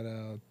 Shout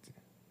out.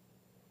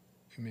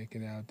 We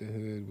making out the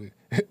hood with.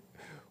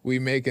 We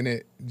making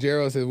it.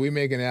 Gerald says we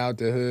making out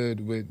the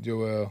hood with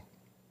Joel.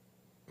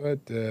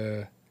 What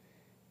the?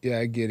 Yeah,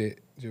 I get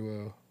it,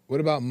 Joel. What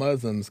about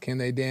Muslims? Can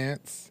they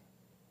dance?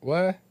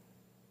 What?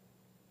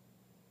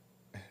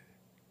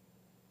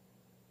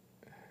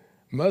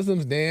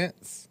 Muslims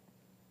dance.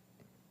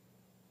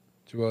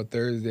 Joel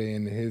Thursday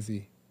in the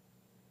hizzy.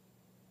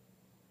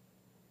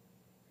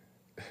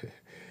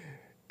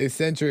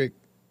 Eccentric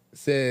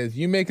says,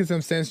 you making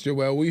some sense,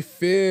 Joel. We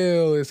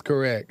feel is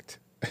correct.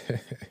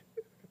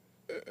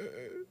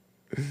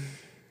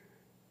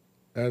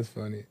 That's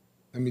funny.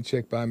 Let me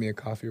check buy me a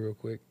coffee real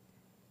quick.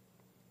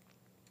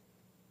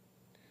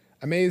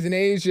 Amazing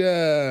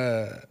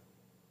Asia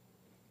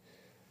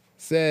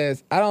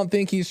says, I don't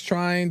think he's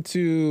trying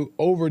to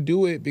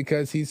overdo it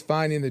because he's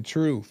finding the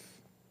truth.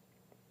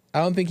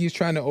 I don't think he's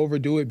trying to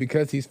overdo it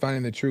because he's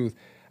finding the truth.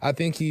 I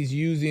think he's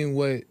using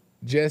what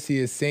Jesse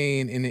is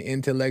saying in an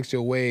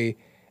intellectual way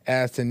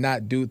as to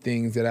not do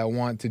things that I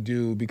want to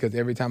do, because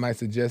every time I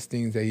suggest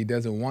things that he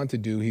doesn't want to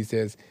do, he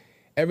says,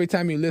 every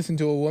time you listen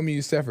to a woman,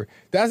 you suffer.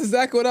 That's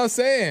exactly what I was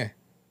saying.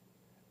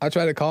 I'll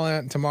try to call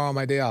him tomorrow on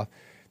my day off.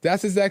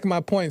 That's exactly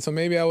my point. So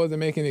maybe I wasn't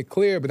making it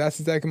clear, but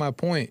that's exactly my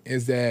point,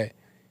 is that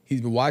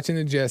he's been watching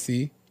the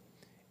Jesse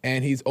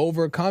and he's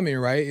overcoming,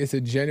 right? It's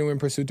a genuine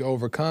pursuit to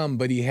overcome,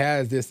 but he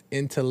has this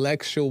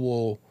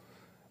intellectual,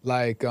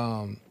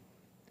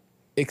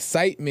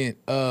 excitement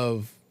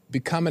of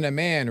becoming a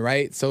man,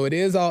 right? So it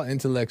is all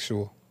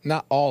intellectual.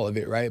 Not all of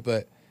it, right?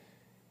 But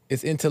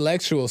it's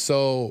intellectual.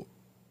 So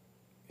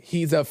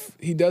he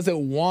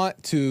doesn't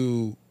want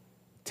to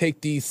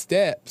take these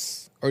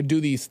steps or do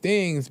these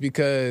things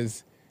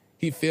because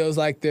he feels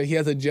like he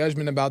has a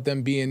judgment about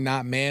them being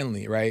not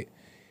manly, right?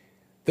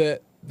 The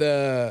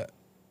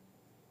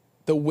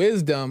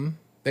wisdom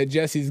that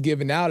Jesse's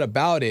given out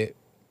about it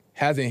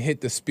hasn't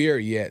hit the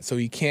spirit yet, so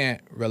he can't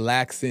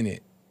relax in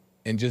it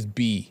and just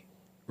be,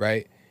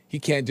 right? He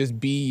can't just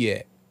be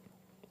yet.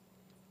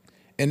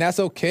 And that's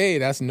okay.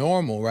 That's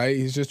normal, right?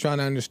 He's just trying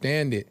to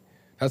understand it.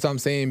 That's what I'm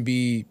saying,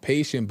 be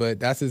patient, but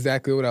that's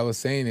exactly what I was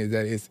saying, is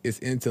that it's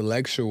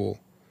intellectual.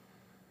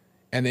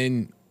 And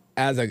then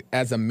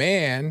as a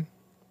man,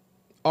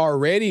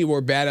 already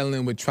we're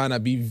battling with trying to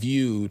be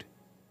viewed,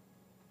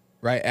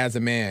 right, as a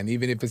man,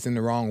 even if it's in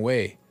the wrong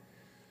way.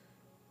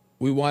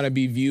 We want to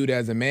be viewed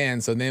as a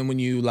man. So then when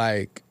you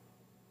like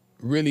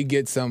really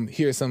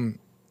hear some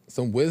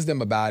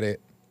wisdom about it,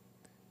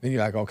 then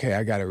you're like, okay,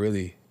 I got to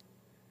really,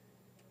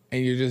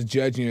 and you're just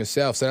judging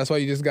yourself. So that's why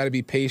you just got to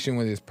be patient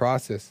with this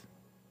process.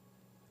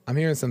 I'm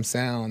hearing some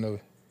sound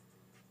of,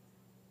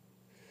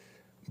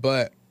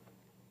 but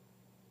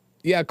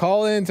yeah,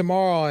 call in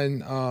tomorrow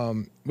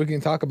and we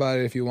can talk about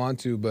it if you want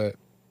to. But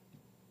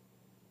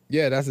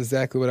yeah, that's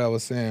exactly what I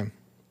was saying.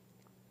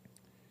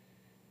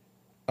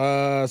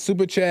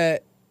 Super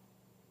chat.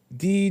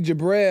 D.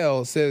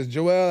 Jabril says,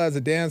 Joel, as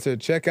a dancer,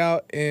 check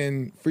out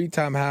in free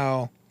time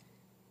how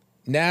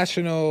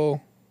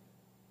national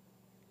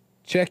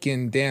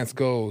check-in dance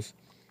goes.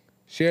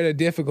 Share the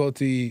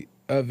difficulty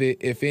of it,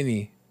 if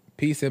any.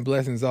 Peace and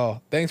blessings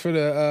all. Thanks for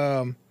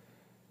the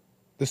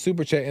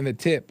super chat and the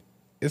tip.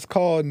 It's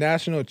called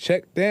National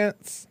Check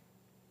Dance.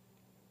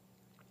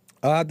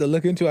 I'll have to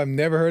look into it. I've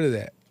never heard of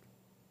that.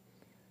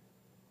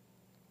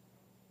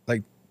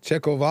 Like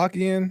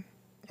Czechoslovakian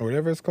or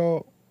whatever it's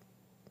called.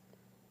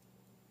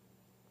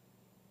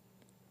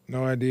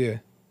 No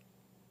idea.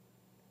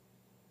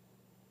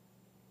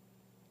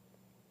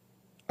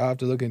 I'll have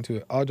to look into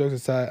it. All jokes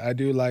aside, I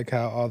do like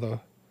how all the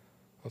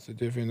what's the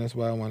difference. That's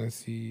why I want to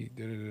see.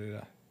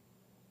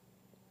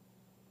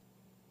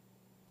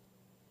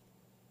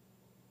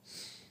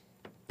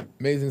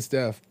 Amazing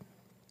stuff.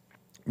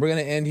 We're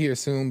going to end here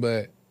soon,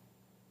 but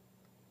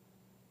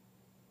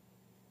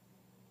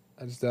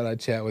I just thought I'd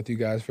chat with you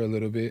guys for a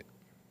little bit.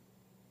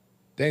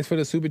 Thanks for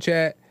the super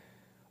chat.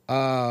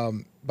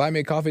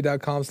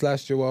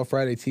 Buymeacoffee.com/Joel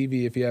Friday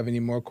TV if you have any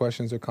more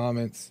questions or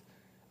comments.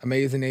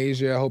 Amazing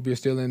Asia, I hope you're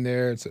still in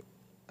there.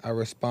 I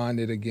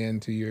responded again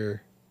to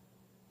your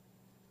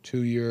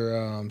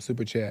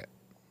super chat.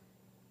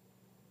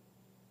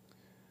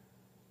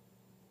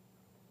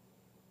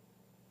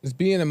 Just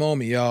be in the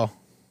moment, y'all.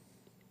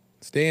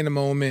 Stay in the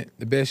moment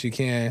the best you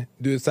can.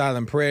 Do a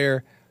silent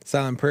prayer.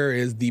 Silent prayer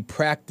is the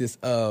practice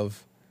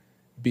of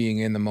being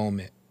in the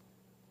moment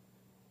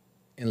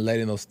and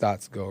letting those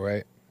thoughts go,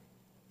 right?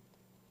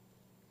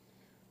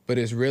 But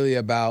it's really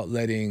about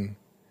letting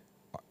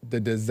the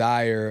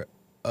desire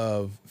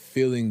of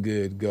feeling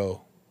good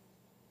go.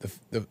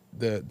 The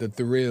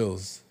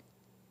thrills.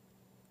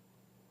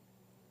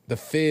 The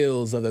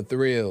feels of the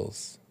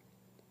thrills.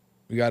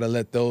 We got to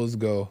let those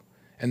go.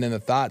 And then the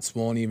thoughts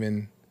won't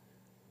even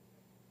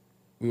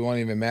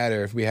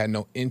matter if we had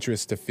no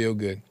interest to feel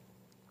good.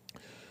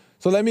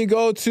 So let me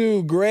go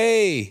to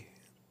Gray.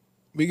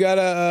 We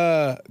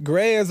got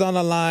Gray is on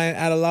the line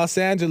out of Los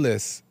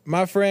Angeles.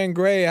 My friend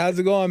Gray, how's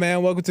it going,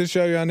 man? Welcome to the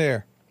show. You're on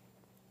there.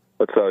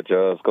 What's up,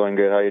 Joe? It's going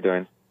good. How you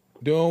doing?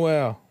 Doing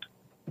well.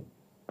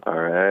 All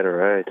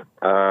right.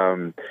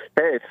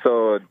 Hey,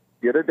 so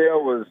the other day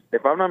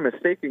if I'm not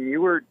mistaken,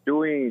 you were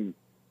doing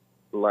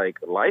like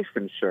life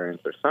insurance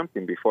or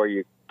something before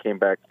you came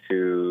back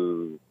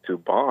to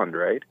Bond,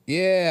 right?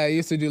 Yeah, I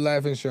used to do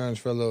life insurance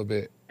for a little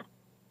bit.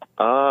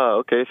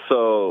 Okay.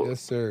 So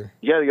yes, sir.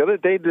 Yeah, the other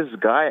day this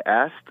guy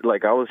asked,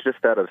 like I was just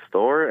at a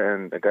store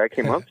and a guy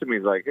came up to me,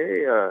 he's like,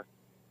 "Hey, are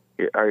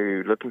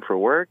you looking for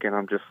work?" And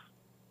I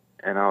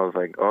was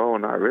like, "Oh,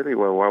 not really.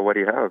 Well, what do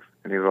you have?"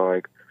 And he's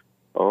like,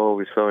 "Oh,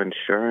 we sell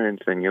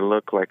insurance, and you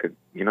look like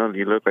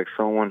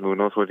someone who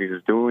knows what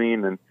he's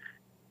doing." And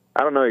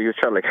I don't know, he was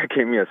trying to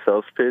give me a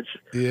sales pitch.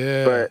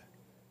 Yeah. But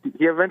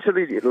he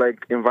eventually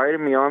invited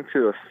me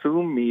onto a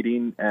Zoom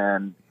meeting,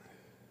 and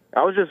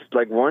I was just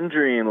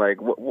wondering,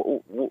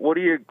 what are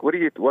your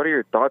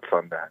thoughts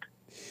on that?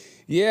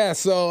 Yeah,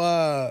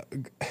 so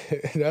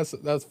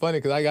that's funny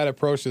because I got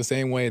approached the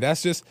same way.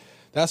 That's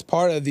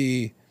part of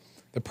the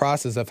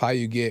process of how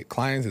you get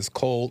clients is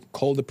cold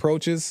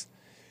approaches,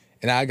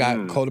 and I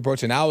got cold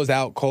approach, and I was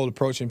out cold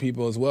approaching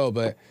people as well.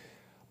 But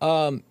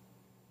to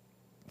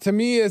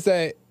me, it's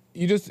that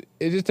it just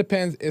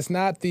depends. It's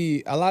not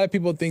a lot of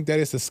people think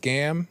that it's a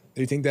scam.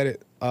 They think that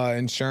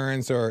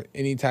insurance or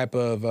any type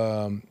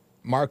of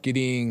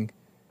marketing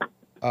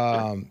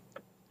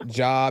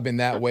job in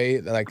that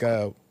way,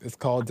 it's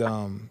called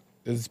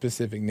there's a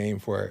specific name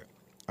for it.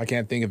 I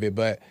can't think of it,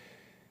 but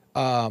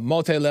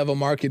multi-level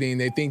marketing,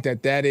 they think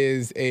that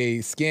is a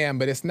scam,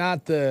 but it's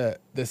not the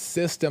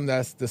system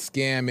that's the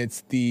scam,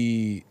 it's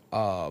the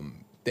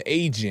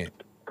agent,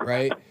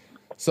 right?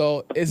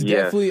 So it's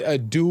definitely a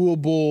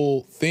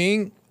doable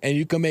thing, and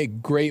you can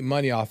make great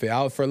money off it.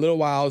 For a little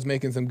while I was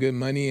making some good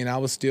money, and I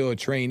was still a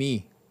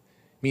trainee,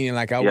 meaning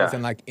I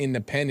wasn't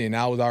independent.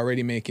 I was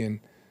already making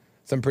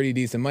some pretty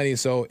decent money.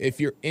 So if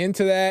you're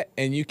into that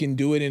and you can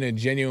do it in a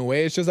genuine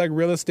way, it's just like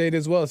real estate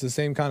as well. It's the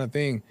same kind of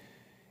thing.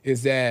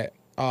 Is that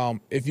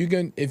if you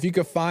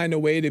could find a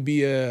way to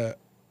be a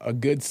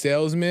good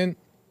salesman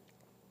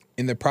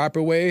in the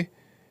proper way,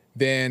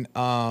 then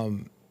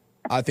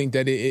I think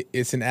that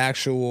it's an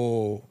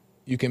actual,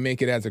 you can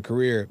make it as a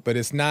career. But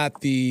it's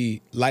not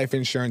the life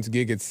insurance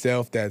gig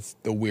itself that's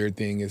the weird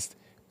thing. It's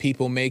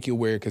people make it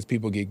weird because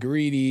people get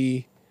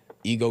greedy.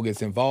 ego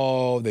gets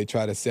involved. They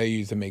try to sell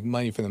you to make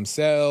money for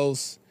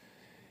themselves.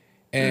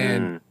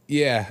 And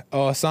yeah,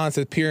 Hassan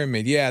says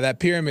pyramid. Yeah, that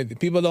pyramid.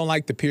 People don't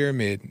like the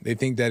pyramid. They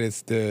think that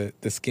it's the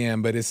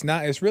scam, but it's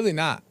not. It's really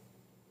not.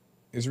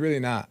 It's really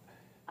not.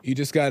 You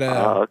just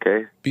gotta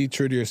be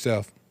true to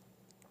yourself.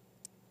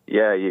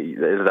 Yeah,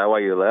 is that why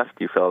you left?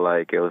 You felt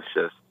like it was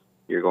just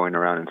you're going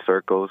around in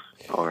circles,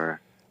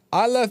 or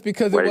I left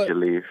because why did you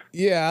leave?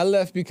 Yeah, I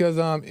left because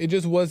it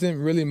just wasn't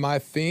really my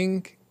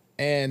thing,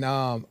 and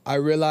I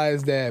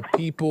realized that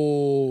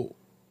people,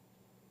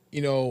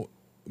 you know,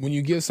 when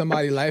you give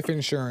somebody life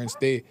insurance,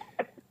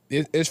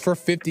 it's for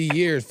 50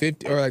 years,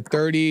 50 or like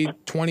 30,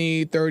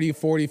 20, 30,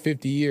 40,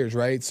 50 years,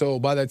 right? So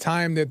by the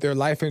time that their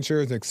life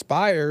insurance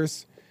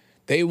expires,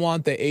 they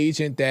want the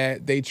agent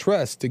that they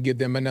trust to give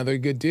them another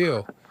good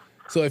deal.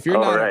 So if you're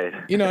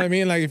not, you know what I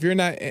mean? Like if you're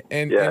not,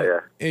 and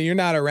you're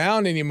not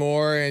around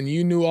anymore, and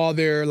you knew all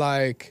their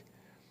like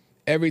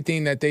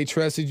everything that they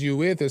trusted you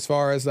with, as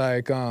far as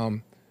like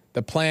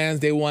the plans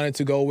they wanted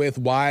to go with,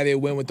 why they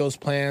went with those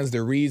plans,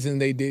 the reason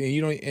they did,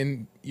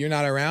 and you're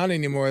not around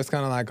anymore. It's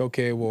kind of like,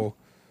 okay, well,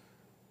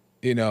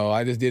 you know,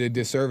 I just did a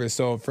disservice.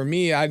 So for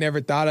me, I never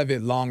thought of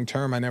it long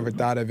term. I never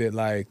thought of it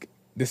like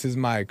this is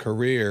my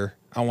career.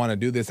 I want to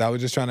do this. I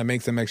was just trying to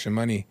make some extra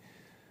money.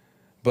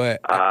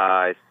 But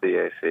I see.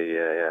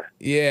 Yeah.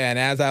 Yeah, and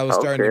as I was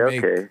starting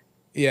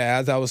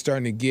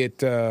to get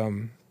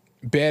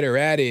better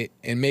at it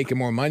and making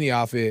more money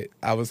off it,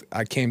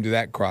 I came to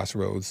that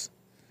crossroads.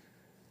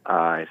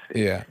 I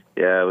see. Yeah.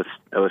 Yeah, it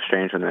was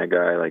strange when that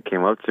guy like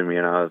came up to me,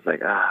 and I was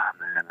like,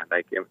 man,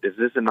 like, is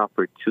this an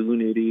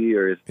opportunity,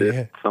 or is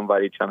this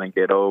somebody trying to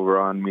get over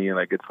on me?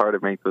 Like, it's hard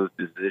to make those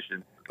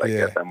decisions like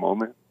at that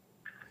moment.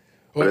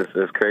 But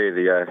it's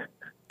crazy. Yeah.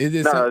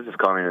 I was just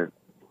calling it.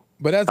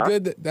 But that's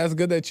good. That's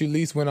good that you at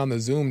least went on the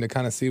Zoom to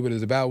kind of see what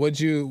it's about.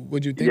 What'd you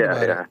think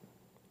about it?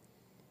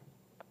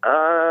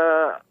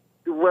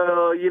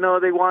 Well, you know,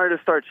 they wanted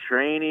to start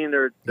training.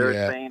 They're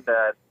saying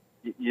that,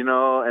 you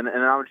know, and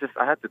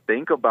I had to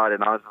think about it.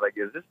 And I was like,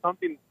 is this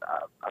something?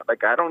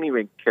 Like, I don't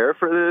even care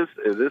for this.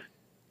 Is this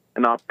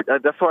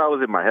that's why I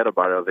was in my head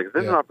about it. I was like, is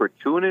this an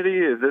opportunity?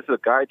 Is this a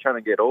guy trying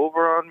to get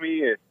over on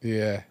me?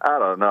 Yeah. I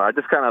don't know. I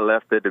just kind of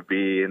left it to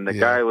be. And the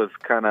guy was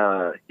kind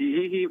of,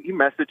 he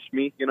messaged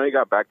me, you know, he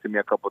got back to me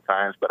a couple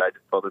times, but I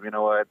just told him, you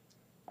know what?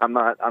 I'm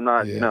not,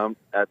 you know,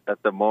 at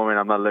the moment,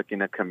 I'm not looking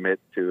to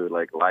commit to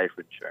like life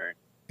insurance.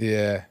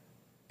 Yeah.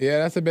 Yeah.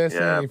 That's the best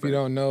thing if you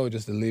don't know,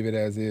 just to leave it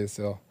as is.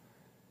 So.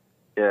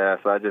 Yeah.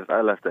 So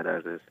I left it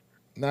as is.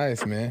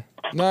 Nice, man.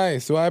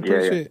 Nice. So I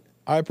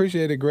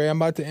appreciate it, Gray. I'm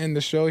about to end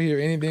the show here.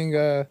 Anything,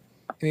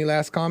 any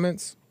last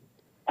comments?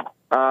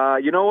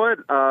 You know what?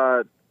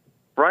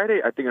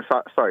 Friday, I think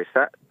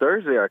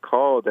Thursday I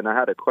called and I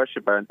had a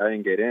question, but I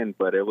didn't get in.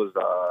 But it was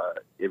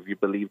if you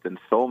believed in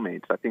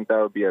soulmates. I think that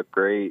would be a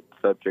great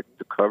subject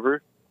to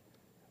cover.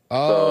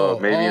 So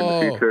maybe in the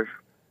future.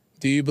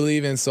 Do you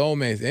believe in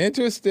soulmates?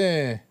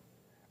 Interesting.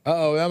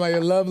 That might be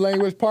love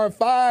language part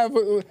 5.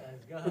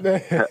 I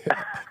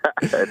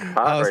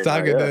was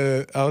talking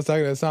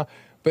to Sam.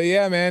 But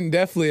yeah, man,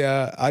 definitely.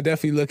 I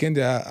definitely look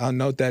into it. I'll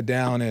note that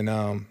down,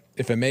 and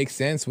if it makes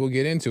sense, we'll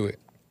get into it.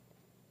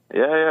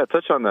 Yeah,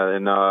 touch on that,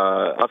 and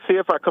I'll see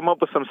if I come up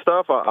with some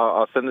stuff.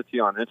 I'll send it to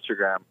you on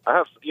Instagram. I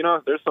have, you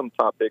know, there's some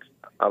topics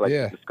I like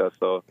to discuss,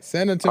 so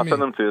send them to me. I'll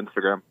send them to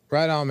Instagram.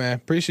 Right on, man.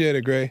 Appreciate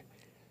it, Gray.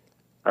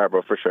 All right,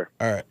 bro, for sure.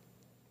 All right.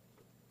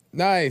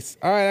 Nice.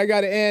 All right, I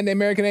got to end. The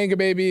American Anger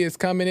Baby is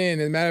coming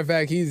in. As a matter of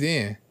fact, he's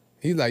in.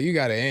 He's like, you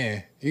got to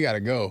end. You got to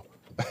go.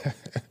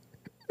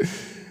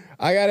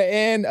 I got to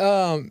end.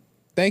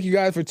 Thank you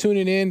guys for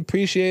tuning in.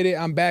 Appreciate it.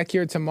 I'm back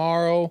here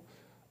tomorrow.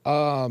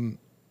 And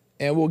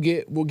we'll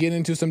get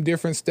into some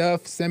different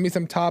stuff. Send me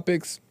some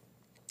topics.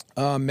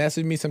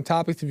 Message me some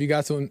topics if you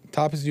got some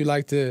topics you'd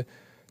like to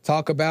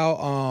talk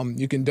about.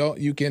 You can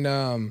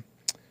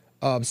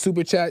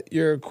super chat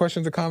your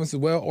questions or comments as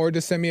well, or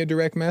just send me a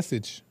direct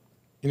message.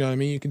 You know what I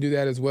mean? You can do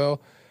that as well.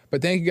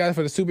 But thank you guys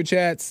for the super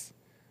chats,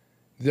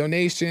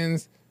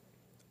 donations,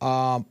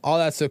 all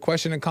that stuff,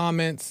 question and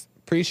comments.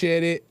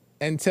 Appreciate it.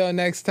 Until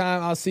next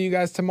time, I'll see you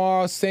guys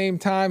tomorrow. Same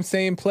time,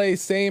 same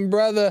place, same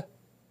brother.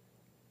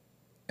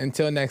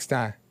 Until next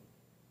time.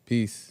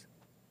 Peace.